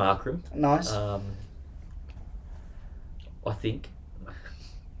 we'll go Markram. Nice. I think.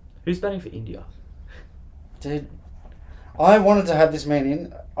 Who's batting for India? Dude, I wanted to have this man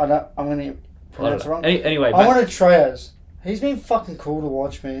in. I'm going to pronounce it wrong. Anyway, I wanted Treyas. He's been fucking cool to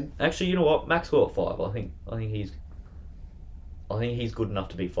watch, man. Actually, you know what? Maxwell at 5. I think he's good enough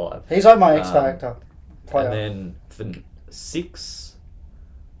to be 5. He's like my X Factor player. And then for 6,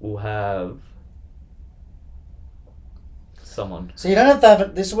 we'll have someone. So you don't have to have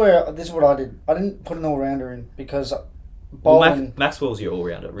it. This is what I did. I didn't put an all rounder in because bowling. Maxwell's your all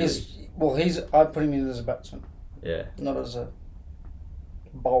rounder, really. I put him in as a batsman. Yeah. Not as a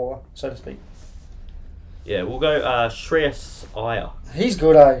bowler, so to speak. Yeah, we'll go Shreyas Iyer. He's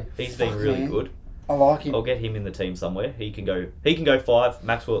good, eh? He's been really good. I like him. I'll get him in the team somewhere. He can go 5.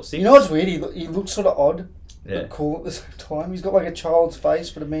 Maxwell at 6. You know what's weird? He looks sort of odd, yeah, but cool at the same time. He's got like a child's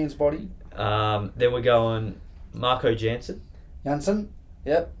face but a man's body. Then we're going Marco Jansen. Jansen?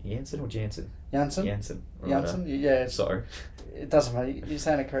 Yep. Jansen or Jansen? Jansen. Jansen. Jansen? Yeah. Sorry. It doesn't matter. You're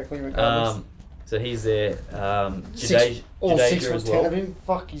saying it correctly regardless. So he's there. All 6 Jadeja foot as 10 well. of him.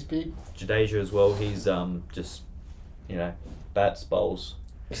 Fuck, he's big. Jadeja as well. He's just, bats, bowls.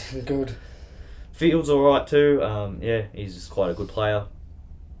 Good. Fields all right too. Yeah, he's just quite a good player.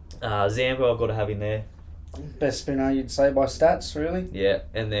 Zambo I've got to have in there. Best spinner you'd say by stats, really. Yeah,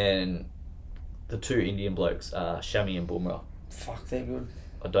 and then the 2 Indian blokes, Shami and Bumrah. Fuck, they're good.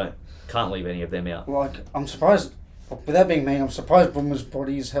 Can't leave any of them out. Like, I'm surprised, without being mean, I'm surprised Bumrah's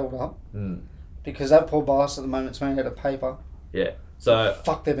body is held up. Because that poor bastard at the moment's made out of paper. Yeah. So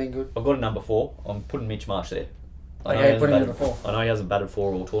fuck, they've been good. I've got a number 4. I'm putting Mitch Marsh there. Okay, put him in at 4. I know he hasn't batted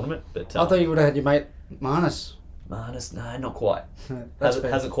 4 all tournament, but I thought you would have had your mate Marnus. Marnus, no, not quite.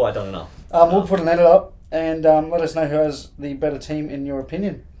 Hasn't quite done enough. We'll put an edit up and let us know who has the better team in your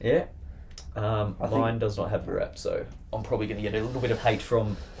opinion. Yeah. Mine does not have Virat, so I'm probably going to get a little bit of hate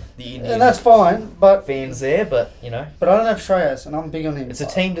from the Indian and that's fine, but fans there, but But I don't have Shreyas, and I'm big on him. It's a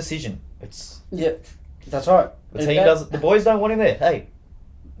team decision. Yeah, that's right. The boys don't want him there. Hey,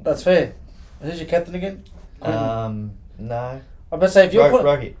 that's fair. Who's your captain again? Quinton. No. I bet say if you're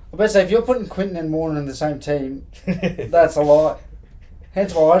Rohit. if you're putting Quinton and Warren in the same team, that's a lie.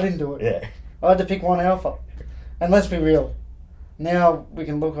 Hence why I didn't do it. Yeah. I had to pick one alpha, and let's be real. Now we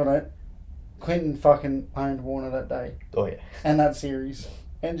can look on it. Quinton fucking owned Warner that day. Oh yeah. And that series,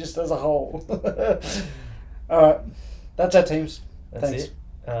 and just as a whole. All right, that's our teams. Thanks. It.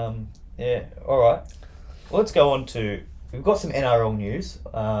 Yeah. All right. Let's go on to. We've got some NRL news.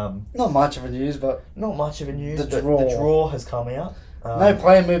 Not much of a news, but not much of a news. The draw has come out. No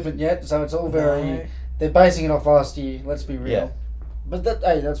player movement yet, so it's all very. No. They're basing it off last year. Let's be real. Yeah. But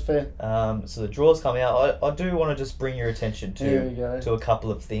that's fair. So the draw's come out. I do want to just bring your attention to a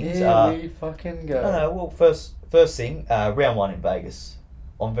couple of things. Here we fucking go. No. Well, first thing, round 1 in Vegas.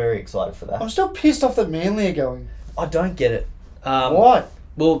 I'm very excited for that. I'm still pissed off that Manly are going. I don't get it. Why?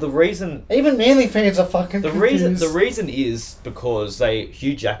 Well, the reason... Even Manly fans are fucking confused. The reason is because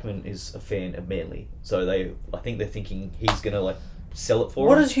Hugh Jackman is a fan of Manly. So I think they're thinking he's going to sell it for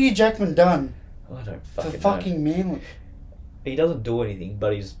What him. has Hugh Jackman done? I don't for fucking Manly? He doesn't do anything,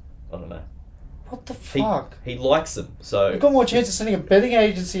 but I don't know. What the fuck? He likes them, so... You've got more chance of sending a betting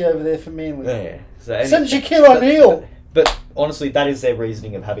agency over there for Manly. Yeah. Send Shaquille O'Neal! But honestly, that is their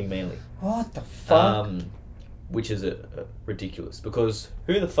reasoning of having Manly. What the fuck? Which is ridiculous, because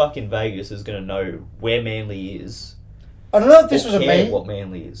who the fuck in Vegas is going to know where Manly is? I don't know if this was a meme. What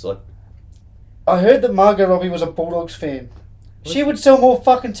Manly is like. I heard that Margot Robbie was a Bulldogs fan. She would sell more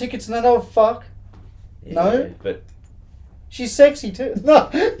fucking tickets than that old fuck. Yeah, no, but she's sexy too. No,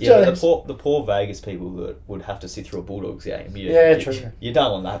 yeah, but the poor Vegas people that would have to sit through a Bulldogs game. True. You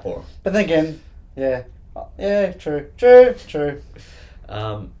don't want that for them. But then again, true.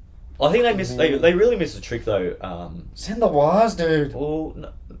 I think they really missed a trick though. Send the wires, dude. Well,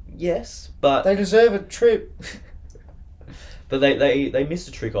 no, yes, but they deserve a trip. But they missed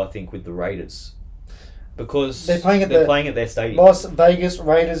a trick, I think, with the Raiders, because they're playing at their stadium, Las Vegas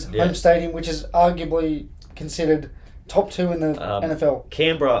Raiders home stadium, which is arguably considered top 2 in the NFL.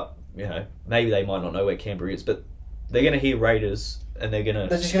 Canberra, maybe they might not know where Canberra is, but they're going to hear Raiders. And they're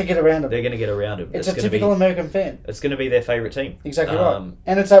just going to get around them. They're going to get around them. It's a typical American fan. It's going to be their favourite team. Exactly right.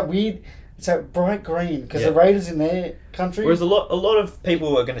 And it's that bright green, because the Raiders in their country... Whereas a lot of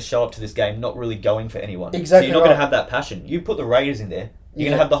people are going to show up to this game not really going for anyone. Exactly. So you're not going to have that passion. You put the Raiders in there, you're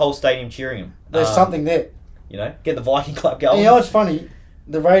going to have the whole stadium cheering them. There's something there. Get the Viking Club going. And it's funny,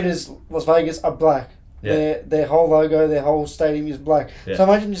 the Raiders, Las Vegas, are black. Yeah. Their whole logo, their whole stadium is black. Yeah. So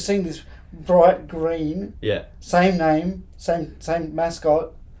imagine just seeing this bright green, same name, same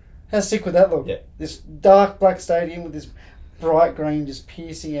mascot. How sick would that look? Yeah. This dark black stadium with this bright green just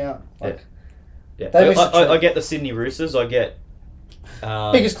piercing out. I get the Sydney Roosters. I get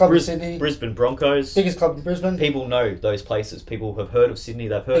Biggest club in Sydney. Brisbane Broncos. Biggest club in Brisbane. People know those places. People have heard of Sydney.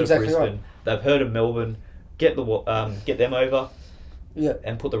 They've heard of Brisbane. Right. They've heard of Melbourne. Get them over. Yeah.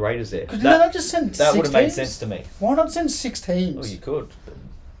 And put the Raiders there. Could you not just send 6 teams? That would have made sense to me. Why not send 6 teams? Well, you could.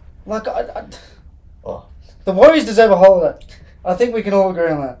 Like, the Warriors deserve a holiday. I think we can all agree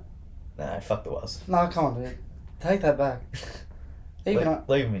on that. No, fuck the Warriors. No, come on, dude. Take that back. Leave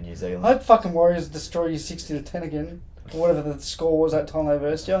them in New Zealand. I hope fucking Warriors destroy you 60-10 again. Or whatever the score was that time they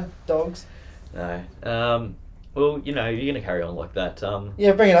versed you. Dogs. No. Well, you're going to carry on like that.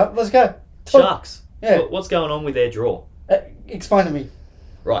 Yeah, bring it up. Let's go. Sharks. Yeah. What's going on with their draw? Explain to me.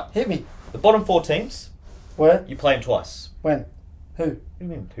 Right. Hit me. The bottom 4 teams. Where? You play them twice. When? Who? What do you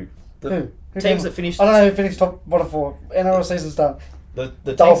mean who? Who teams that finished... I don't know who finished bottom 4. NRL season's done. The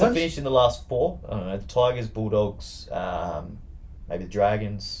teams that finished in the last 4. I don't know. The Tigers, Bulldogs, maybe the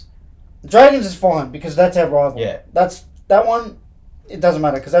Dragons. The Dragons is fine because that's our rival. Yeah. That one, it doesn't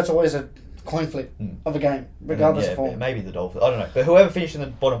matter because that's always a coin flip of a game, regardless of form. Maybe the Dolphins. I don't know. But whoever finished in the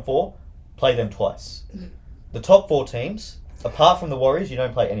bottom 4, play them twice. The top 4 teams, apart from the Warriors, you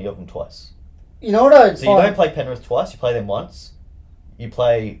don't play any of them twice. You know what So you don't play Penrith twice, you play them once. You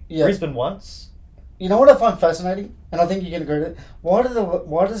play Brisbane once. You know what I find fascinating, and I think you can agree with it? Why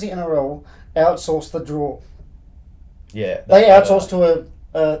does the NRL outsource the draw? Yeah. They outsource to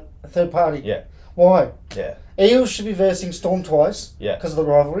a third party. Yeah. Why? Yeah. Eels should be versing Storm twice. Yeah. Because of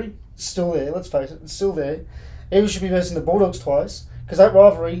the rivalry. It's still there, let's face it. It's still there. Eels should be versing the Bulldogs twice because that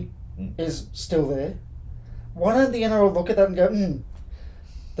rivalry is still there. Why don't the NRL look at that and go,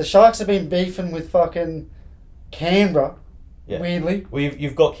 the Sharks have been beefing with fucking Canberra, weirdly. Well,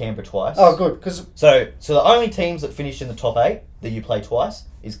 you've got Canberra twice. Oh, good. Cause so the only teams that finished in the top 8 that you play twice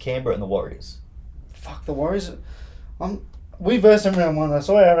is Canberra and the Warriors. Fuck, the Warriors. We versed them round 1. I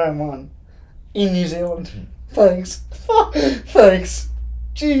saw our round 1 in New Zealand. Thanks. Thanks.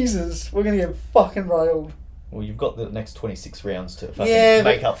 Jesus. We're going to get fucking railed. Well, you've got the next 26 rounds to fucking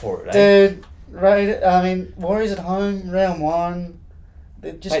make up for it, dude. Warriors at home, round 1.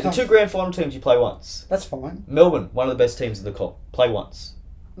 The 2 grand final teams you play once. That's fine. Melbourne, one of the best teams in the comp. Play once.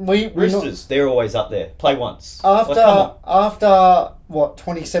 Roosters, they're always up there. Play once. After what,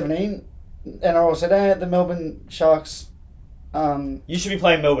 2017, NRL said, the Melbourne Sharks... you should be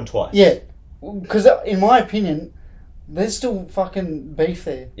playing Melbourne twice. Yeah. Because in my opinion, there's still fucking beef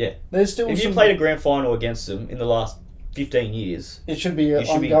there. Yeah. There's still if you played a grand final against them in the last 15 years... It should be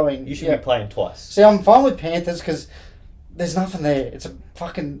ongoing. You should be playing twice. See, I'm fine with Panthers because there's nothing there. It's a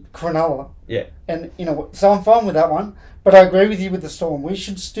fucking Cronulla. Yeah. And, so I'm fine with that one. But I agree with you with the Storm. We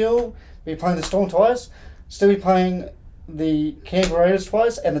should still be playing the Storm twice, still be playing the Canberra Raiders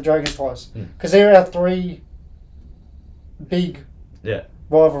twice and the Dragons twice. Because they're our 3 big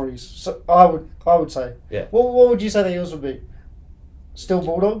rivalries. So I would say. Yeah. What would you say the Eels would be? Still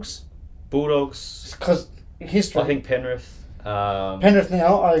Bulldogs? Bulldogs. Because history. I think Penrith. Penrith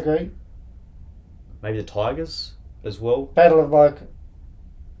now, I agree. Maybe the Tigers as well. Battle of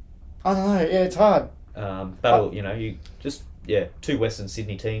I don't know. Yeah, it's hard. You just 2 Western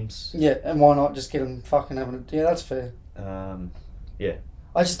Sydney teams. Yeah, and why not just get them fucking having it? Yeah, that's fair. Yeah.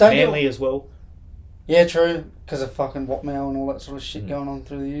 I just don't Manly as well. Yeah, true. Because of fucking Watmow and all that sort of shit going on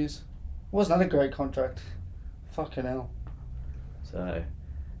through the years. Wasn't that a great contract? Fucking hell. So,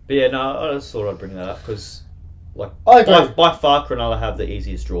 but yeah, no, I just thought I'd bring that up because, I agree. By far, Cronulla have the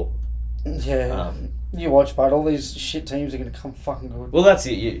easiest draw. Yeah. You watch, but all these shit teams are going to come fucking good. Well, that's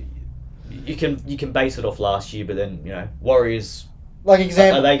it. You can base it off last year, but then Warriors.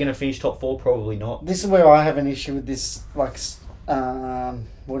 Example, are they going to finish top 4? Probably not. This is where I have an issue with this. What do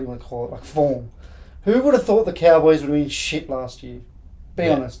you want to call it? Form. Who would have thought the Cowboys would have been shit last year? Be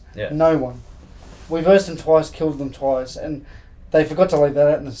honest. Yeah. No one. We versed them twice, killed them twice, and they forgot to leave that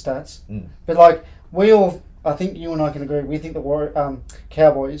out in the stats. But we all, I think you and I can agree. We think the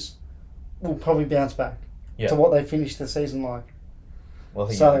Cowboys will probably bounce back to what they finished the season like. Well, I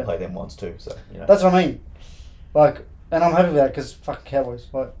think you can play them once too, so That's what I mean. And I'm happy with that because fuck Cowboys.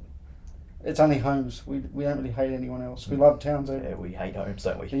 It's only homes. We don't really hate anyone else. We love Townsend. Yeah, we hate homes,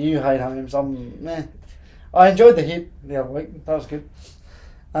 don't we? You hate homes. I enjoyed the hit the other week. That was good.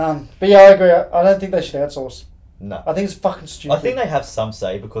 But yeah, I agree. I don't think they should outsource. No. I think it's fucking stupid. I think they have some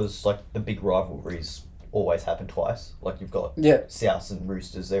say because the big rivalries always happen twice. You've got Souths and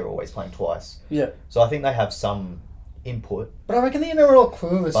Roosters. They're always playing twice. Yeah. So I think they have some input. But I reckon the NRL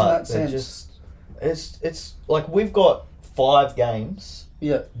clueless in that sense. It's we've got 5 games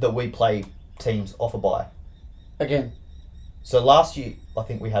that we play teams off a bye. Again. So last year, I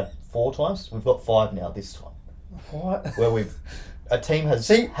think we had 4 times. We've got 5 now this time. What? Where a team has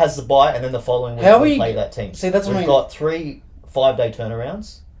the bye and then the following week we play that team. See, that's what I mean. We've got 3 5-day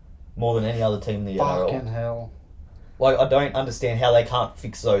turnarounds more than any other team in the NRL. Fucking hell. Like, I don't understand how they can't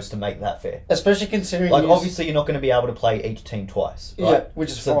fix those to make that fair. Especially considering... Like, obviously you're not going to be able to play each team twice, right? Yeah,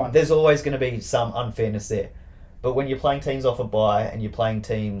 which is fine. There's always going to be some unfairness there. But when you're playing teams off a bye and you're playing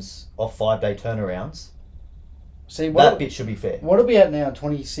teams off 5-day turnarounds, that bit should be fair. What are we at now?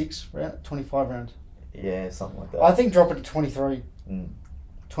 26 round? 25 rounds? Yeah, something like that. I think drop it to 23.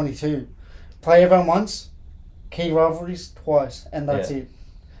 22. Play everyone once, key rivalries twice, and that's it.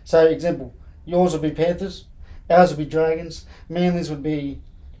 So, example, yours would be Panthers, ours would be Dragons, Manly's would be...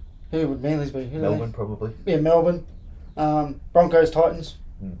 Who would Manly's be? Melbourne, probably. Yeah, Melbourne. Broncos, Titans.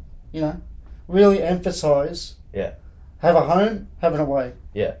 You know, really emphasise... Yeah. Have a home, have an away.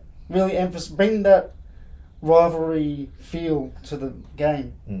 Yeah. Really bring that rivalry feel to the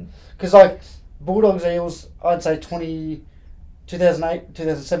game. Because, like, Bulldogs, Eels, I'd say 2008,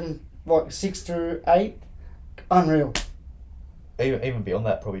 2007, like 6 through 8, unreal. Even beyond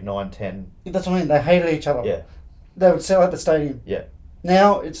that, probably 9, 10. That's what I mean. They hated each other. Yeah. They would sell out the stadium. Yeah.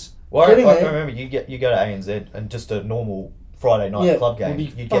 Now it's I remember you go to ANZ and just a normal Friday night club game,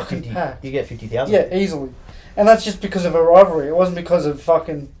 you get 50,000. Yeah, easily. And that's just because of a rivalry. It wasn't because of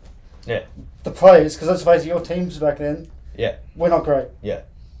fucking the players. Because let's face it, your teams back then were not great. Yeah.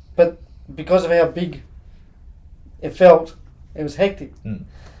 But because of how big it felt, it was hectic.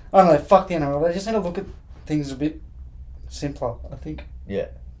 I don't know, fuck the NRL. They just need to look at things a bit simpler, I think. Yeah.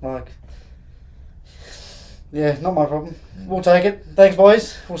 Like, yeah, not my problem. We'll take it. Thanks,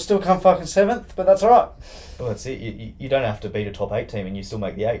 boys. We'll still come fucking 7th, but that's alright. Well, that's it. You don't have to beat a top 8 team and you still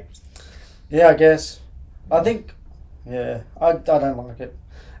make the 8. Yeah, I guess. I think, I don't like it.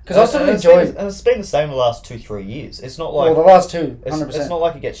 Because I sort of enjoy it. And it's been the same the last 2-3 years. It's not like... Well, the last two, 100%. It's not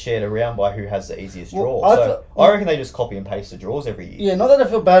like it gets shared around by who has the easiest draw. I reckon they just copy and paste the draws every year. Yeah, not that I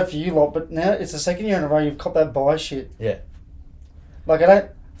feel bad for you lot, but now it's the second year in a row you've copped that buy shit. Yeah. Like, I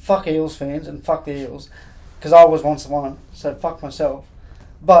don't... Fuck Eels fans and fuck the Eels. Because I was once one, so fuck myself.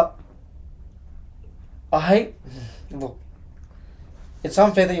 But I hate... Look, it's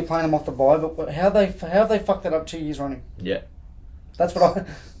unfair that you're playing them off the bye, but how have they fucked that up 2 years running? Yeah. That's what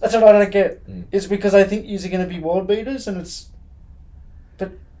I don't get. It's because I think you're going to be world beaters, and it's...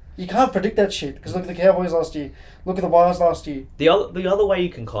 But you can't predict that shit, because look at the Cowboys last year. Look at the Wires last year. The other way you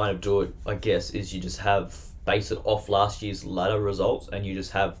can kind of do it, I guess, is you just base it off last year's ladder results, and you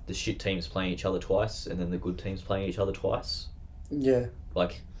just have the shit teams playing each other twice, and then the good teams playing each other twice. Yeah.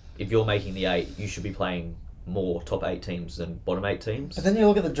 Like, if you're making the 8, you should be playing more top 8 teams than bottom 8 teams. But then you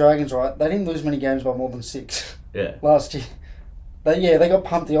look at the Dragons, right? They didn't lose many games by more than 6. Yeah. Last year. They got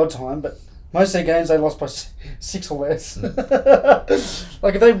pumped the odd time, but most of their games they lost by 6 or less.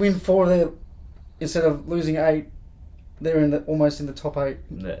 Like, if they win 4 there instead of losing 8, they're almost in the top 8.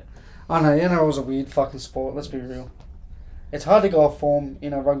 Yeah. I know, the NRL's a weird fucking sport, let's be real. It's hard to go off form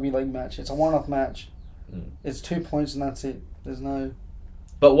in a rugby league match. It's a one-off match. It's 2 points and that's it. There's no...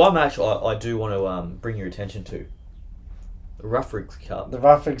 But one match I do want to bring your attention to. The Roughrigs Cup. The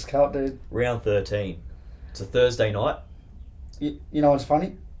Roughrigs Cup, dude. Round 13. It's a Thursday night. You know what's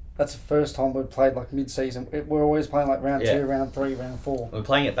funny? That's the first time we've played like mid-season. We're always playing like round 2, round 3, round 4. We're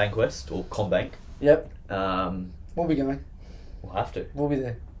playing at Bankwest, or Combank. Yep. We'll be going. We'll have to. We'll be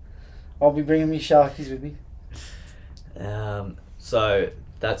there. I'll be bringing me Sharkies with me. So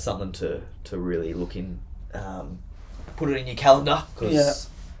that's something to really look in. Put it in your calendar. Cause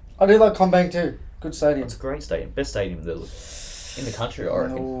I do like Combank too. Good stadium. It's a great stadium. Best stadium in the country, I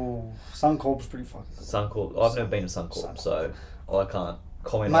reckon. Oh, Suncorp's pretty fucking good. Suncorp. I've never been to Suncorp, so I can't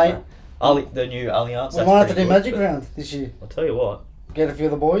comment on that. The new Allianz. We might have to do Magic Round this year. I'll tell you what. Get a few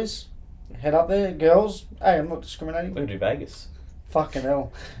of the boys. Head up there. Girls. Hey, I'm not discriminating. We're going to do Vegas. Fucking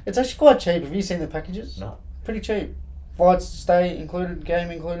hell. It's actually quite cheap. Have you seen the packages? No. Pretty cheap. Flights, stay included, game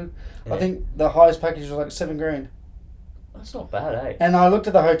included. Yeah. I think the highest package was like $7,000. That's not bad, eh? And I looked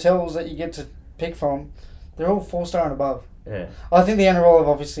at the hotels that you get to pick from. They're all 4-star and above. Yeah. I think the NRL have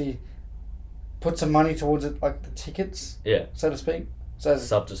obviously put some money towards it, like the tickets, so to speak. So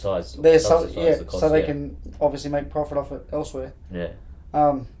subsidised. The cost, so they can obviously make profit off it elsewhere. Yeah.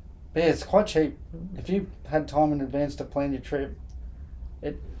 But yeah, it's quite cheap. If you had time in advance to plan your trip,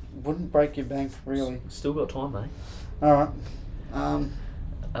 it wouldn't break your bank, really. Still got time, mate. Alright.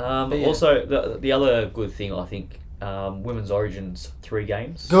 Also, the other good thing, I think, Women's Origin's 3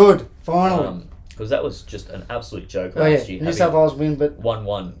 games. Good, finally. Because that was just an absolute joke last year. New South Wales win, but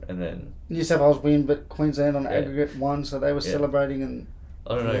 1-1, and then New South Wales win, but Queensland on aggregate won, so they were celebrating and.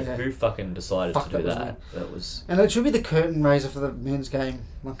 I don't know who fucking decided to do that. That was. And it should be the curtain raiser for the men's game.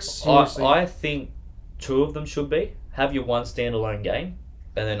 Like seriously. I think 2 of them should be. Have your one standalone game,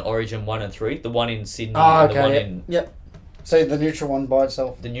 and then Origin 1 and 3. The one in Sydney and the one in So the neutral one by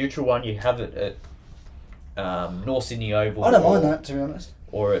itself. The neutral one, you have it at North Sydney Oval. I don't mind that, to be honest.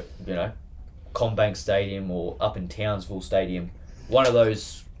 Or at, Combank Stadium or up in Townsville Stadium. One of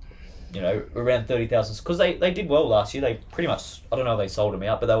those, around 30,000. Because they did well last year. They pretty much, I don't know if they sold them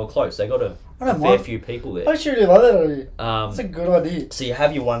out, but they were close. They got a fair few people there. I actually really like that idea. That's a good idea. So you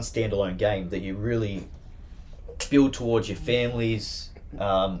have your one standalone game that you really build towards your families,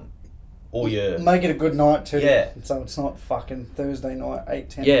 or your... Make it a good night too. Yeah. So it's not fucking Thursday night,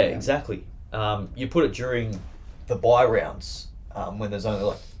 8-10 Yeah, p.m. exactly. You put it during the bye rounds, when there's only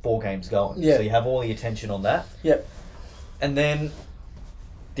like 4 games going. Yeah. So you have all the attention on that. Yep. And then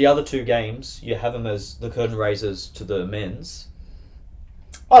the other 2 games, you have them as the curtain raisers to the men's.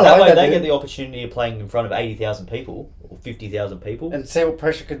 That way they get the opportunity of playing in front of 80,000 people or 50,000 people. And see what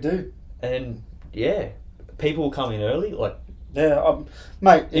pressure could do. And yeah, people will come in early. Like, yeah,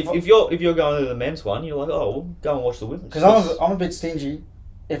 mate. If you're going to the men's one, you're like, oh, we'll go and watch the women's. Because I'm a bit stingy.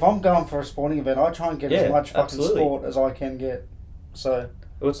 If I'm going for a sporting event, I try and get as much fucking sport as I can get. So.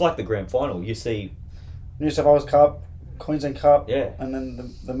 Well, it's like the grand final. You see New South Wales Cup, Queensland Cup, yeah, and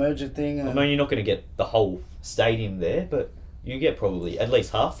then the merger thing. And I mean, you're not going to get the whole stadium there, but you get probably at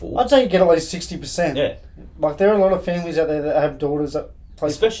least half full. I'd say you get at least 60%. Yeah. Like, there are a lot of families out there that have daughters that play.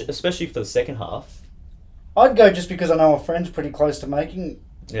 Especially for the second half. I'd go just because I know a friend's pretty close to making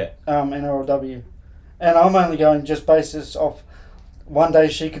NRLW. And I'm only going just basis off one day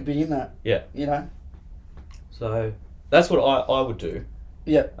she could be in that. Yeah. You know? So, that's what I would do.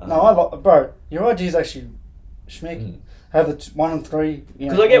 Yeah. No, bro, your idea is actually schmick. Have the 1 and 3.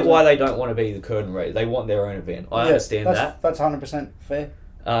 Because I get why they don't want to be the curtain raiser. They want their own event. I understand that. That's 100% fair.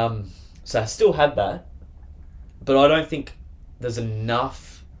 So I still have that, but I don't think there's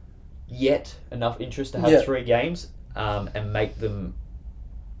enough interest to have 3 games and make them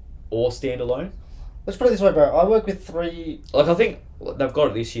all stand alone. Let's put it this way, bro. I work with 3... Like, I think they've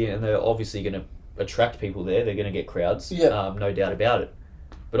got it this year, and they're obviously going to attract people there. They're going to get crowds. Yeah. No doubt about it.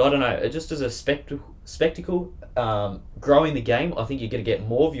 But I don't know. It just as a spectacle, growing the game, I think you're going to get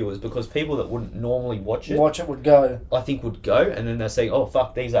more viewers because people that wouldn't normally watch it would go. I think would go, and then they're saying, "Oh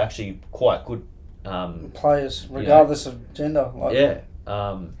fuck, these are actually quite good players, regardless of gender." Like,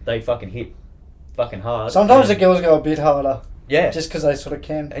 they fucking hit fucking hard. Sometimes the girls go a bit harder. Yeah, just because they sort of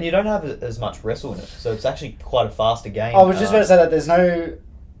can. And you don't have as much wrestle in it, so it's actually quite a faster game. I was just about to say that there's no,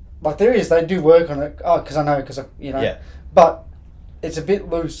 like there is. They do work on it. Oh, because I know, Yeah. But it's a bit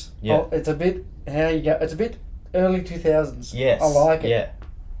loose. Yeah. It's a bit It's a bit early 2000s. Yes. I like it. Yeah.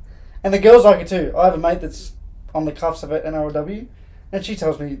 And the girls like it too. I have a mate that's on the cuffs of NRLW, and she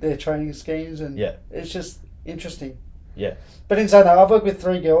tells me their training schemes, and it's just interesting. Yeah. But in saying that, I've worked with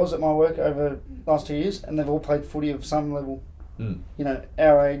 3 girls at my work over the last 2 years, and they've all played footy of some level.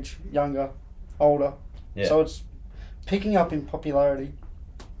 Our age, younger, older. Yeah. So it's picking up in popularity.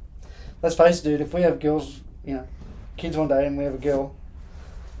 Let's face it, dude, if we have girls, kids one day and we have a girl,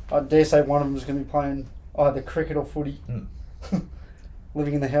 I dare say one of them is going to be playing either cricket or footy.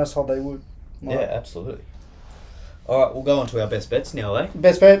 Living in the household they would. Yeah, absolutely. Alright, we'll go on to our best bets now, eh?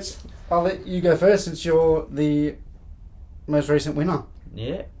 Best bets. I'll let you go first since you're the most recent winner.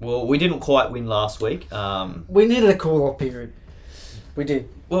 Yeah. Well, we didn't quite win last week. We needed a cool-off period. We did.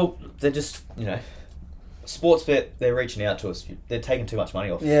 Well, they're just, Sportsbet, they're reaching out to us. They're taking too much money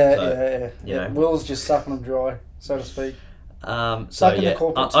off. Yeah. Will's just sucking them dry, so to speak. The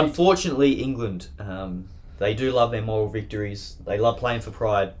corporate unfortunately, England, they do love their moral victories. They love playing for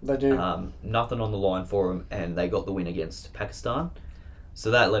pride. They do. Nothing on the line for them, and they got the win against Pakistan.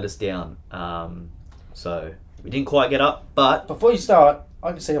 So that let us down. So we didn't quite get up, but... Before you start,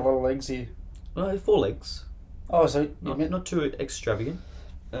 I can see a lot of legs here. Well, 4 legs. Oh, so... Not too extravagant.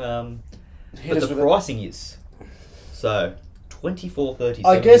 But the with pricing is. So, 24.37.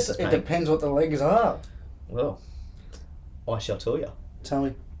 I guess it depends what the legs are. Well, I shall tell you. Tell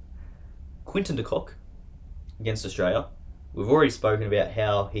me. Quinton de Kock against Australia. We've already spoken about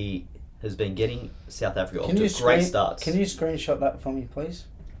how he has been getting South Africa off to great starts. Can you screenshot that for me, please?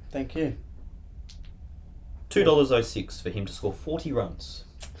 Thank you. $2.06 for him to score 40 runs.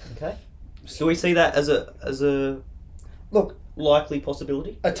 Okay. Do we see that as a likely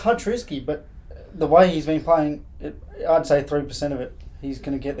possibility? A touch risky, but the way he's been playing, I'd say 3% of it, he's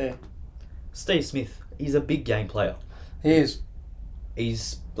going to get there. Steve Smith, he's a big game player. He is.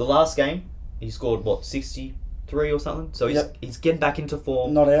 The last game, he scored 63 or something. So he's getting back into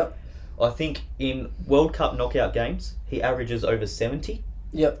form. Not out. I think in World Cup knockout games, he averages over 70.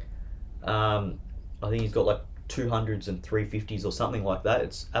 Yep. I think he's got 200s and 350s or something like that.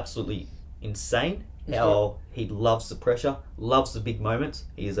 It's absolutely insane how he loves the pressure, loves the big moments.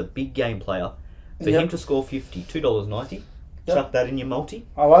 He is a big game player. For him to score 50, $2.90. Chuck that in your multi.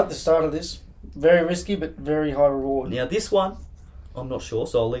 I like the start of this. Very risky, but very high reward. Now this one, I'm not sure,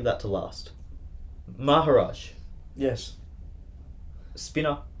 so I'll leave that to last. Maharaj. Yes.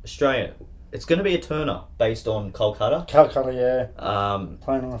 Spinner, Australian. It's going to be a turner based on Kolkata. Calcutta, yeah.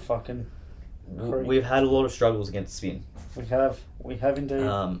 Playing on a fucking creek. We've had a lot of struggles against spin. We have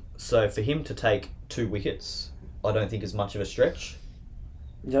indeed. So for him to take 2 wickets, I don't think is much of a stretch.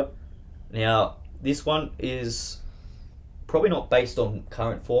 Yep. Now, this one is probably not based on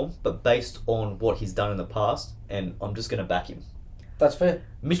current form, but based on what he's done in the past, and I'm just going to back him. That's fair.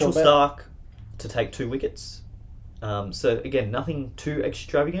 Mitchell Starc to take 2 wickets. So again, nothing too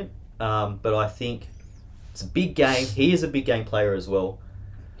extravagant, but I think it's a big game. He is a big game player as well.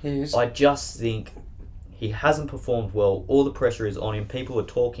 He is. I just think he hasn't performed well. All the pressure is on him. People are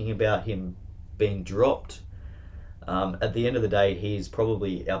talking about him being dropped. At the end of the day, he's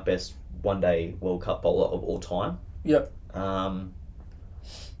probably our best one-day World Cup bowler of all time. Yep. The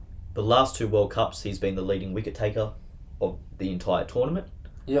last 2 World Cups, he's been the leading wicket taker of the entire tournament.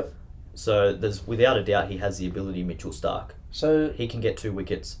 Yep. So there's without a doubt he has the ability, Mitchell Starc. So he can get 2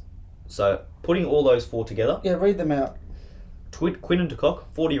 wickets. So putting all those 4 together. Yeah, read them out. Quinton de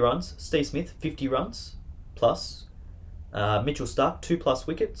Kock, 40 runs. Steve Smith, 50 runs plus. Mitchell Starc, 2+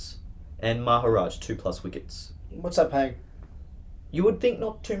 wickets. And Maharaj, 2+ wickets. What's that paying? You would think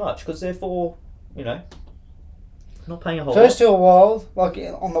not too much because they're for, not paying a whole First lot. 2 are wild, like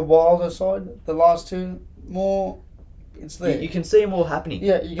on the wilder side. The last 2, more, it's there. You can see them all happening.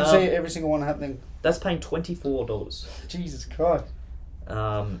 Yeah, you can see every single one happening. That's paying $24. Jesus Christ.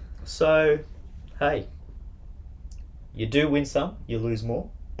 So, hey, you do win some, you lose more.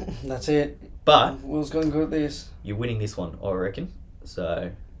 That's it. But Will's going good at this. You're winning this one, I reckon.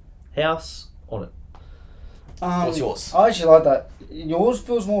 So, house on it. What's yours? I actually like that. Yours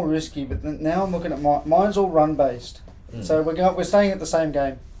feels more risky, but now I'm looking at mine's all run based. So we're staying at the same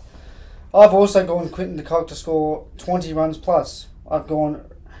game. I've also gone Quinton de Kock to score 20 runs plus. I've gone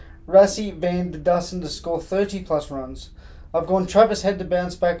Rassie van der Dussen to score 30 plus runs. I've gone Travis Head to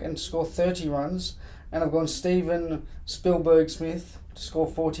bounce back and score 30 runs, and I've gone Stephen Spielberg Smith to score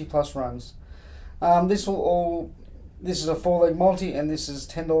 40 plus runs. This is a 4-leg multi, and this is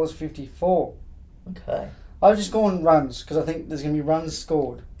 $10.54. Okay. I've just gone runs because I think there's going to be runs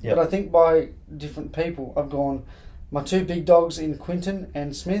scored. Yep. But I think by different people, I've gone my 2 big dogs in Quinton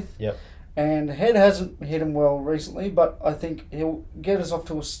and Smith. Yep. And Head hasn't hit him well recently, but I think he'll get us off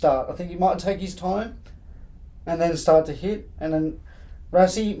to a start. I think he might take his time and then start to hit. And then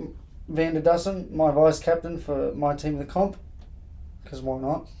Rassie van der Dussen, my vice captain for my team of the comp, because why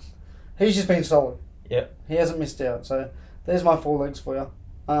not? He's just been solid. Yep. He hasn't missed out. So there's my 4 legs for you.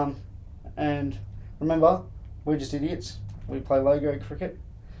 And remember, we're just idiots. We play logo cricket.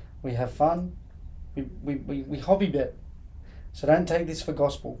 We have fun. We hobby bet. So don't take this for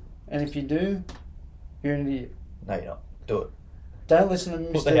gospel. And if you do, you're an idiot. No, you're not. Do it. Don't listen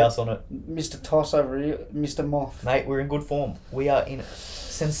to Put the house on it. Mr. Toss over here, Mr. Moth. Mate, we're in good form. We are in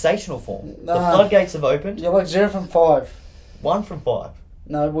sensational form. The floodgates have opened. You're like 0 from 5. 1 from 5.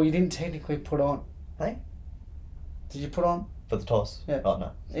 No, well, you didn't technically put on. Hey? Did you put on? For the toss? Yeah. Oh,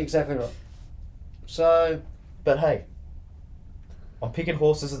 no. Exactly right. So... But hey, I'm picking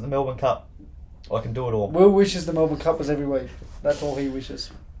horses at the Melbourne Cup. I can do it all. Will wishes the Melbourne Cup was every week. That's all he wishes.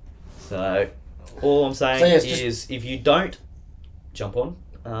 So, all I'm saying is if you don't jump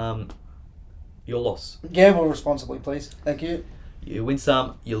on, you're lost. Gamble responsibly, please. Thank you. You win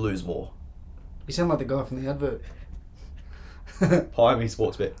some, you lose more. You sound like the guy from the advert. Hire me,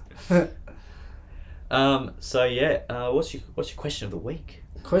 Sportsbet. So yeah, what's your question of the week?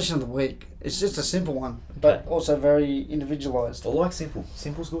 Question of the week. It's just a simple one, but also very individualised. I like simple.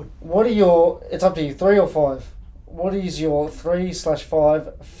 Simple's good. What are your... It's up to you, 3 or 5. What is your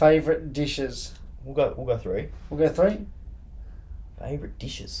 3/5 favourite dishes? We'll go 3. We'll go 3? Favourite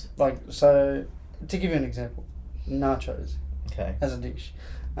dishes? Like, so, to give you an example, nachos. Okay. As a dish.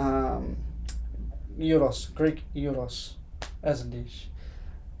 Gyros, Greek gyros as a dish.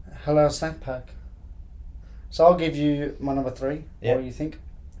 Halal snack pack. So I'll give you my number 3. Yep. What do you think?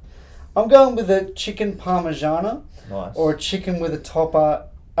 I'm going with a chicken parmigiana. Nice. Or a chicken with a topper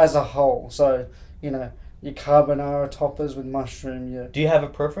as a whole. So, your carbonara toppers with mushroom. Do you have a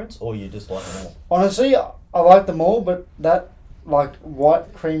preference, or you just like them all? Honestly, I like them all, but that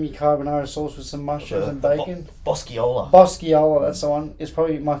white creamy carbonara sauce with some mushrooms and bacon. Bosciola. Bosciola, that's the one. Is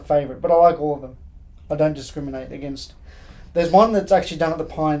probably my favourite, but I like all of them. I don't discriminate against. There's one that's actually done at the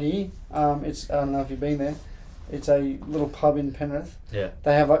Pioneer. It's I don't know if you've been there. It's a little pub in Penrith. Yeah.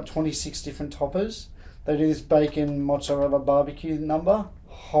 They have 26 different toppers. They do this bacon mozzarella barbecue number.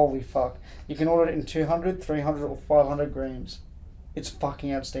 Holy fuck. You can order it in 200, 300 or 500 grams. It's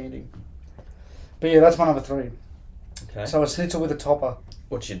fucking outstanding. But yeah, that's my number 3. Okay. So a schnitzel with a topper.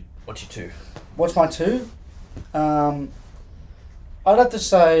 What's your 2? What's my 2? I'd have to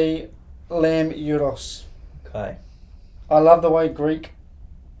say lamb gyros. Okay. I love the way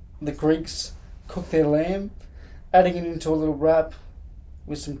the Greeks cook their lamb, adding it into a little wrap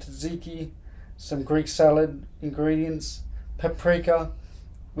with some tzatziki, some Greek salad ingredients, paprika,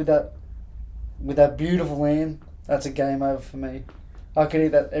 with that beautiful lamb. That's a game over for me. I could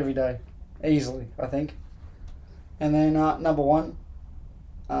eat that every day, easily, I think. And then number 1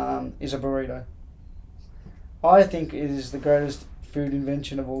 is a burrito. I think it is the greatest food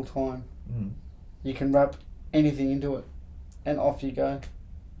invention of all time. Mm. You can wrap anything into it, and off you go.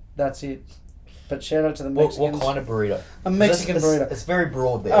 That's it. But shout out to the Mexicans. What kind of burrito? A Mexican burrito. It's very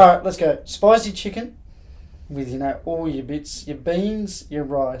broad there. Alright, let's go. Spicy chicken with, all your bits. Your beans, your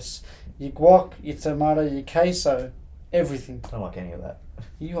rice, your guac, your tomato, your queso. Everything. I don't like any of that.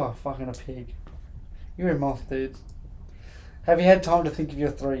 You are fucking a pig. You're a moth, dude. Have you had time to think of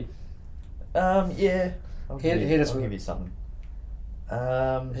your 3? Yeah. I'll give you something.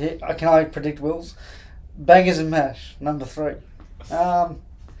 Can I predict Will's? Bangers and mash, number 3.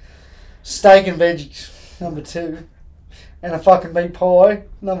 Steak and veggies, number 2. And a fucking meat pie,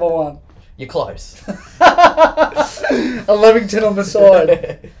 number 1. You're close. A Leamington on the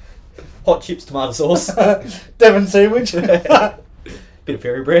side. Hot chips, tomato sauce. Devon sandwich. Bit of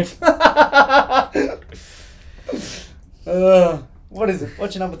fairy bread. What is it?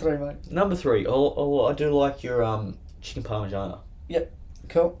 What's your number 3, mate? Number 3. I do like your chicken parmigiana. Yep.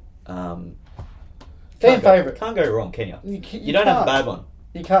 Cool. Fan favourite. Can't go wrong, can you? You don't can't. have a bad one.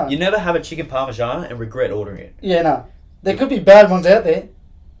 You can't. You never have a chicken parmigiana and regret ordering it. Yeah, no. There could be bad ones out there.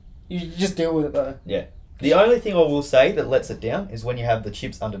 You just deal with it, though. Yeah. The only thing I will say that lets it down is when you have the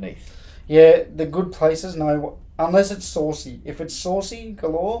chips underneath. Yeah, the good places know, unless it's saucy. If it's saucy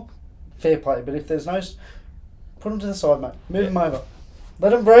galore, fair play. But if there's no, put them to the side, mate. Move them over. Let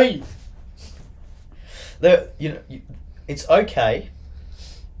them breathe. It's okay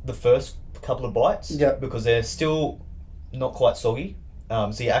the first couple of bites. Yeah. Because they're still not quite soggy.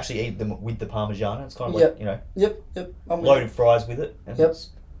 So you actually eat them with the parmigiana. It's kind of like, Yep. loaded fries with it. And Yep.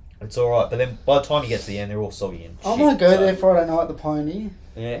 It's alright. But then by the time you get to the end, they're all soggy and I might go there Friday night at the Pioneer.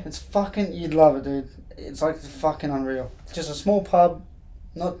 Yeah. It's fucking, you'd love it, dude. It's like fucking unreal. It's just a small pub,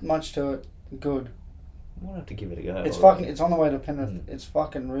 not much to it. Good. I might have to give it a go. It's fucking, it's on the way to Penrith. It's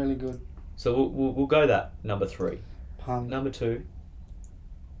fucking really good. So we'll go that, number 3. Pun. Number 2,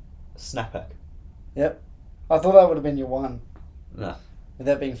 snack pack. Yep. I thought that would have been your 1. No.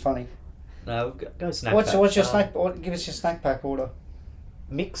 Without being funny. No, go snack What's pack. What's your snack? Give us your snack pack order.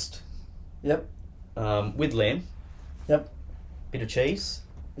 Mixed. Yep. With lamb. Yep. Bit of cheese.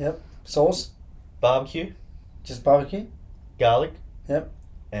 Yep. Sauce. Barbecue. Just barbecue. Garlic. Yep.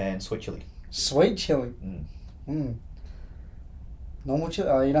 And sweet chili. Sweet chili. Normal chili.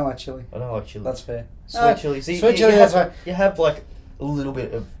 Oh, you don't like chili. I don't like chili. That's fair. Sweet chili. See, sweet chili. That's right. You have like a little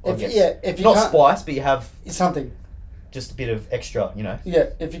bit of. If you not can't, spice, but you have something. Just a bit of extra, Yeah,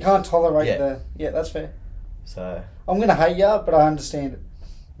 if you can't tolerate that's fair. So I'm gonna hate you, but I understand it.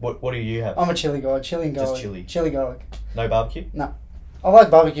 What do you have? I'm a chili guy. Chili and garlic. Just chili. Chili garlic. No barbecue? No. I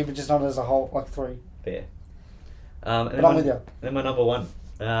like barbecue, but just not as a whole, like 3. Fair. But I'm with you. Then my number 1,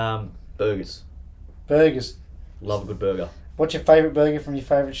 burgers. Burgers. Love a good burger. What's your favourite burger from your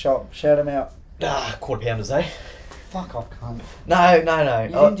favourite shop? Shout them out. Quarter pounders, eh? Fuck off, cunt. No. You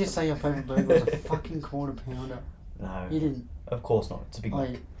didn't just say your favourite burger was a fucking quarter pounder. No. You didn't. Of course not. It's a big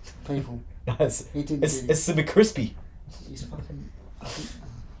one. People. No, it's the McCrispy. He's fucking...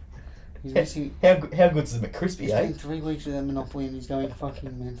 He's missing... How good's the McCrispy, He's been 3 weeks with that Monopoly and he's going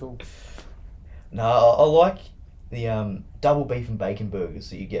fucking mental. No, I like the double beef and bacon burgers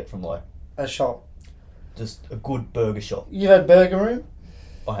that you get from like... A shop. Just a good burger shop. You've had Burger Room?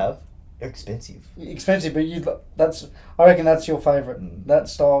 I have. They're expensive. Expensive, but I reckon that's your favourite. That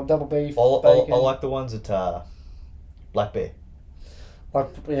style, double beef, bacon. I like the ones at Black Bear.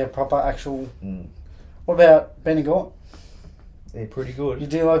 Like, proper actual... What about Benny-Gort? They're pretty good. You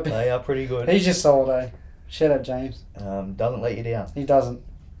do like... They are pretty good. He's just solid, eh? Shout out James. Doesn't let you down. He doesn't.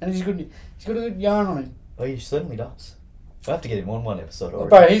 And he's got a good yarn on him. Oh, he certainly does. I have to get him on one episode already.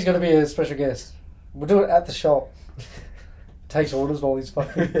 Bro, he's going to be a special guest. We'll do it at the shop. Takes orders while he's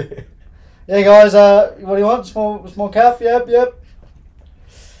fucking... Yeah, guys, what do you want? Small cap? Yep.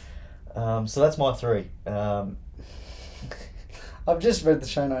 So that's my 3. I've just read the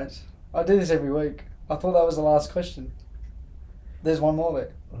show notes. I do this every week. I thought that was the last question. There's one more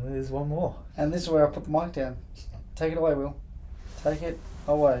there. There's one more. And this is where I put the mic down. Take it away, Will. Take it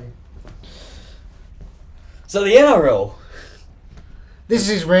away. So the NRL. This is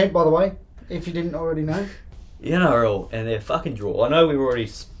his rant, by the way, if you didn't already know. The NRL and their fucking draw. I know we've already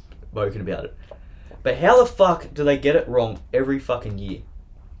spoken about it. But how the fuck do they get it wrong every fucking year?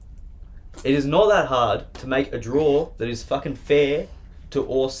 It is not that hard to make a draw that is fucking fair to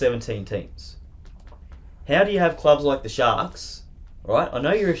all 17 teams. How do you have clubs like the Sharks, right? I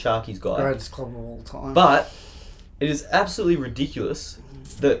know you're a Sharkies guy. Greatest club of all time. But it is absolutely ridiculous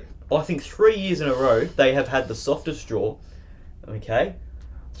that I think 3 years in a row they have had the softest draw. Okay?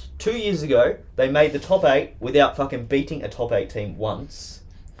 2 years ago, they made the top 8 without fucking beating a top 8 team once.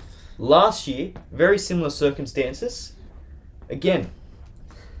 Last year, very similar circumstances. Again,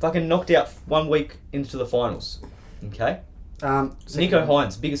 fucking knocked out 1 week into the finals. Okay? Nico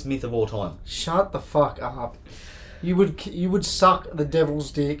Hines, biggest myth of all time. Shut the fuck up. You would suck the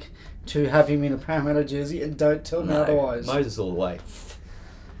devil's dick to have him in a Parramatta jersey and don't tell me otherwise. Moses all the way.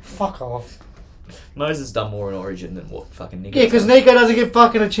 Fuck off. Moses done more in Origin than what fucking Nico. Yeah, because Nico doesn't get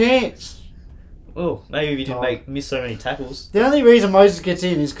fucking a chance. Oh, maybe if he didn't miss so many tackles. The only reason Moses gets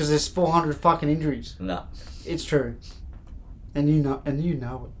in is because there's 400 fucking injuries. Nah. It's true. And you know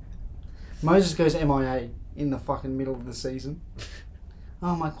it. Moses goes MIA in the fucking middle of the season.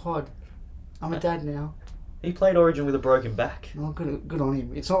 Oh my god. I'm a dad now. He played Origin with a broken back. Oh, good on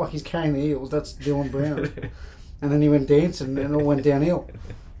him. It's not like he's carrying the Eels. That's Dylan Brown. And then he went dancing and it all went downhill.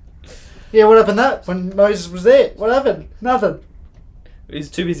 Yeah, what happened when Moses was there? What happened? Nothing. He's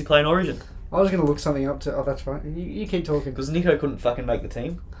too busy playing Origin. I was going to look something up to... Oh, that's right. You keep talking. Because Nico couldn't fucking make the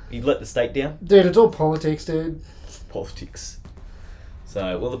team. He'd let the state down. Dude, it's all politics, dude. Politics.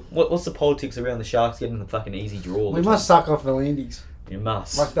 So, well, what's the politics around the Sharks getting the fucking easy draw? We must suck off the Landys. You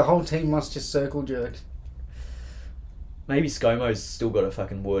must. Like, the whole team must just circle jerk. Maybe ScoMo's still got a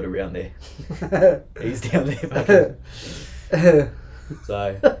fucking word around there. He's down there fucking...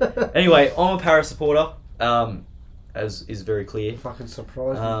 So, anyway, I'm a Para supporter, as is very clear. Fucking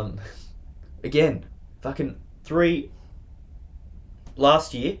surprised me. Again, fucking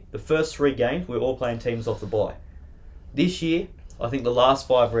last year, the first 3 games, we were all playing teams off the bye. This year, I think the last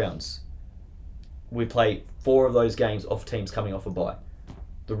 5 rounds, we played 4 of those games off teams coming off a bye.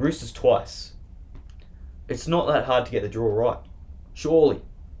 The Roosters twice. It's not that hard to get the draw right. Surely.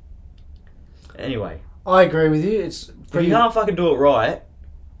 Anyway. I agree with you. If you can't fucking do it right,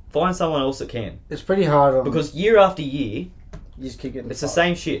 find someone else that can. It's pretty hard. Because year after year, you just keep getting it's the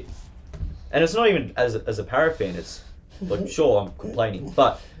same shit. And it's not even as a Para fan. It's like, sure, I'm complaining,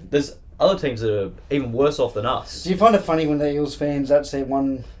 but there's other teams that are even worse off than us. Do you find it funny when the Eels fans, that's their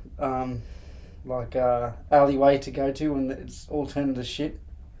one alleyway to go to when it's all turned into shit?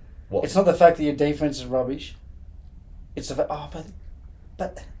 What? It's not the fact that your defense is rubbish. It's the fact,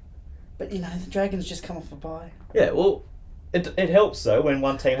 but you know, the Dragons just come off a bye. Yeah, well, it helps though when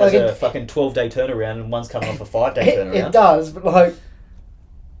one team has a fucking 12-day turnaround and one's coming off a 5-day turnaround. It does, but like,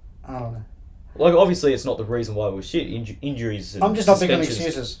 I don't know. Like, obviously, it's not the reason why we're shit. Injuries and I'm just not big on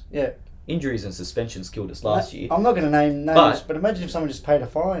excuses. Yeah. Injuries and suspensions killed us last year. I'm not going to name names, but imagine if someone just paid a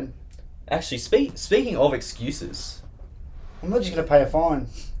fine. Actually, speaking of excuses... I'm not just going to pay a fine.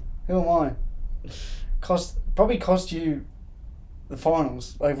 Who am I? Probably cost you the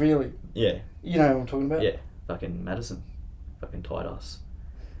finals, like really. Yeah. You know what I'm talking about? Yeah. Fucking Madison. Fucking tight ass.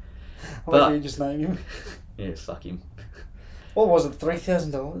 Why you just name him? Yeah, fuck him. What was it,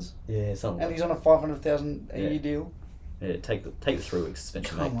 $3,000? Yeah, something. And he's on a $500,000 a year deal. Yeah, take the 3 weeks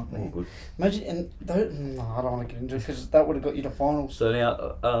suspension, mate. All good. Imagine, I don't want to get into it because that would have got you to finals. So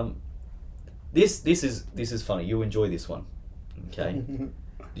now, this is funny. You'll enjoy this one. Okay.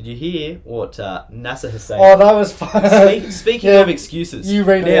 Did you hear what NASA has said? Oh, that was fun. Speaking of excuses, you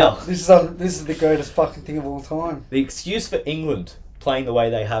read it out. This is the greatest fucking thing of all time. The excuse for England playing the way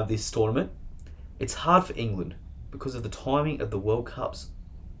they have this tournament, it's hard for England because of the timing of the World Cups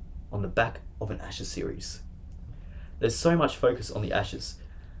on the back of an Ashes series. There's so much focus on the Ashes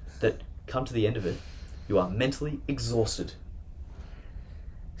that come to the end of it, you are mentally exhausted.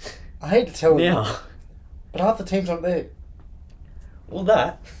 I hate to tell you, now, but half the teams aren't there. Well,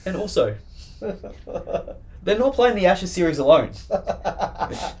 that, and also, they're not playing the Ashes series alone.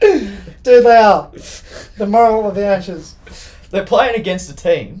 Dude, they are. The moral of the Ashes. They're playing against a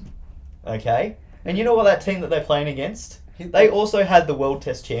team, okay? And you know what that team that they're playing against? They also had the World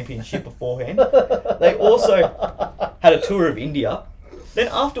Test Championship beforehand. They also had a tour of India. Then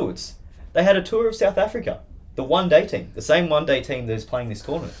afterwards, they had a tour of South Africa. The one-day team. The same one-day team that is playing this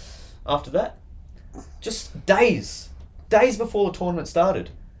tournament. After that, just days before the tournament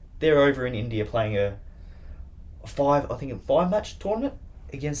started, they're over in India playing a a 5-match tournament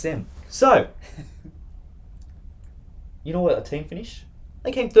against them. So, you know what a team finished?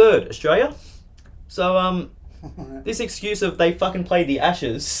 They came third, Australia. So, this excuse of they fucking played the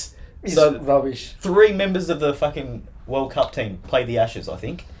Ashes. It's so rubbish. 3 members of the fucking World Cup team played the Ashes, I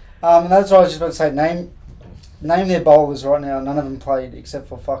think. And that's what I was just about to say. Name their bowlers right now. None of them played except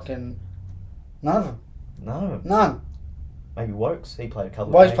for fucking... None of them. No. None. Maybe Wokes. He played a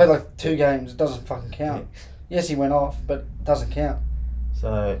couple Wokes of games. played like 2 games. It doesn't fucking count. Yeah. Yes, he went off, but it doesn't count.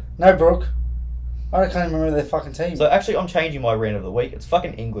 So... No Brook. I can't even remember their fucking team. So actually, I'm changing my rant of the week. It's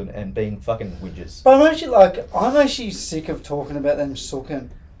fucking England and being fucking widgets. But I'm actually sick of talking about them sooking.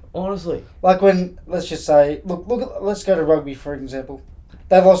 Honestly. Like when, let's just say, let's go to rugby for example.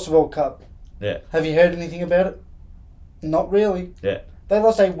 They lost the World Cup. Yeah. Have you heard anything about it? Not really. Yeah. They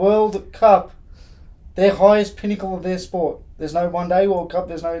lost a World Cup. Their highest pinnacle of their sport. There's no One Day World Cup.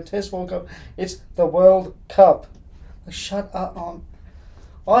 There's no Test World Cup. It's the World Cup. Like, shut up.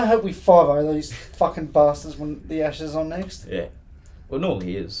 I hope we 5-0 these fucking bastards when the Ashes on next. Yeah. Well,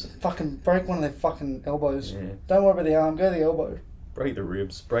 normally is. Fucking break one of their fucking elbows. Yeah. Don't worry about the arm. Go the elbow. Break the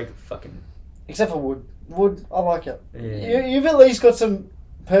ribs. Break the fucking... Except for Wood. Wood, I like it. Yeah. You've at least got some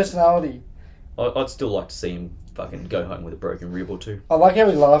personality. I'd still like to see him fucking go home with a broken rib or two. I like how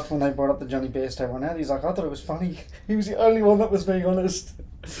he laughed when they brought up the Johnny Bairstow one out. He's like, I thought it was funny. He was the only one that was being honest.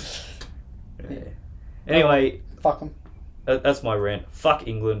 Yeah. Anyway, fuck him. That's my rant. Fuck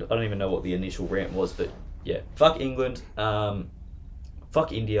England. I don't even know what the initial rant was, but yeah, fuck England.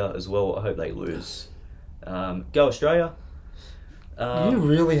 Fuck India as well. I hope they lose. Go Australia. You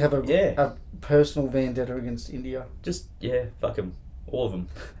really have a personal vendetta against India. Just, yeah, fuck them. All of them.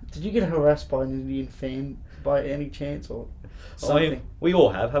 Did you get harassed by an Indian fan by any chance or something? We all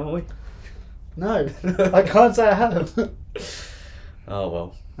have, haven't we? No, I can't say I have. Oh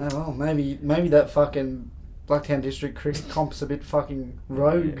well. Oh well, maybe that fucking Blacktown District cricket comp's a bit fucking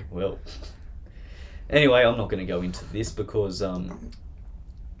rogue. Yeah, well. Anyway, I'm not going to go into this because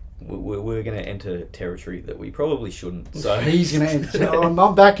we're going to enter territory that we probably shouldn't. So he's going to enter.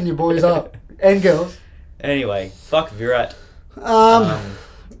 I'm backing you boys up and girls. Anyway, fuck Virat.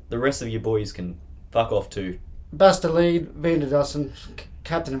 The rest of you boys can fuck off too. Basta lead, Vander Dustin,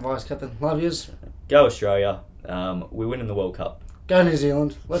 captain and vice captain. Love yous. Go Australia. We're winning the World Cup. Go New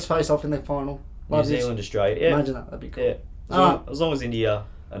Zealand. Let's face off in the final. Love New Zealand, Australia. Yeah. Imagine that. That'd be cool. Yeah. As long as India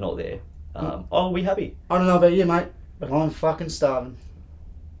are not there, I'll be happy. I don't know about you, mate, but I'm fucking starving.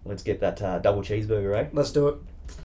 Let's get that double cheeseburger, eh? Let's do it.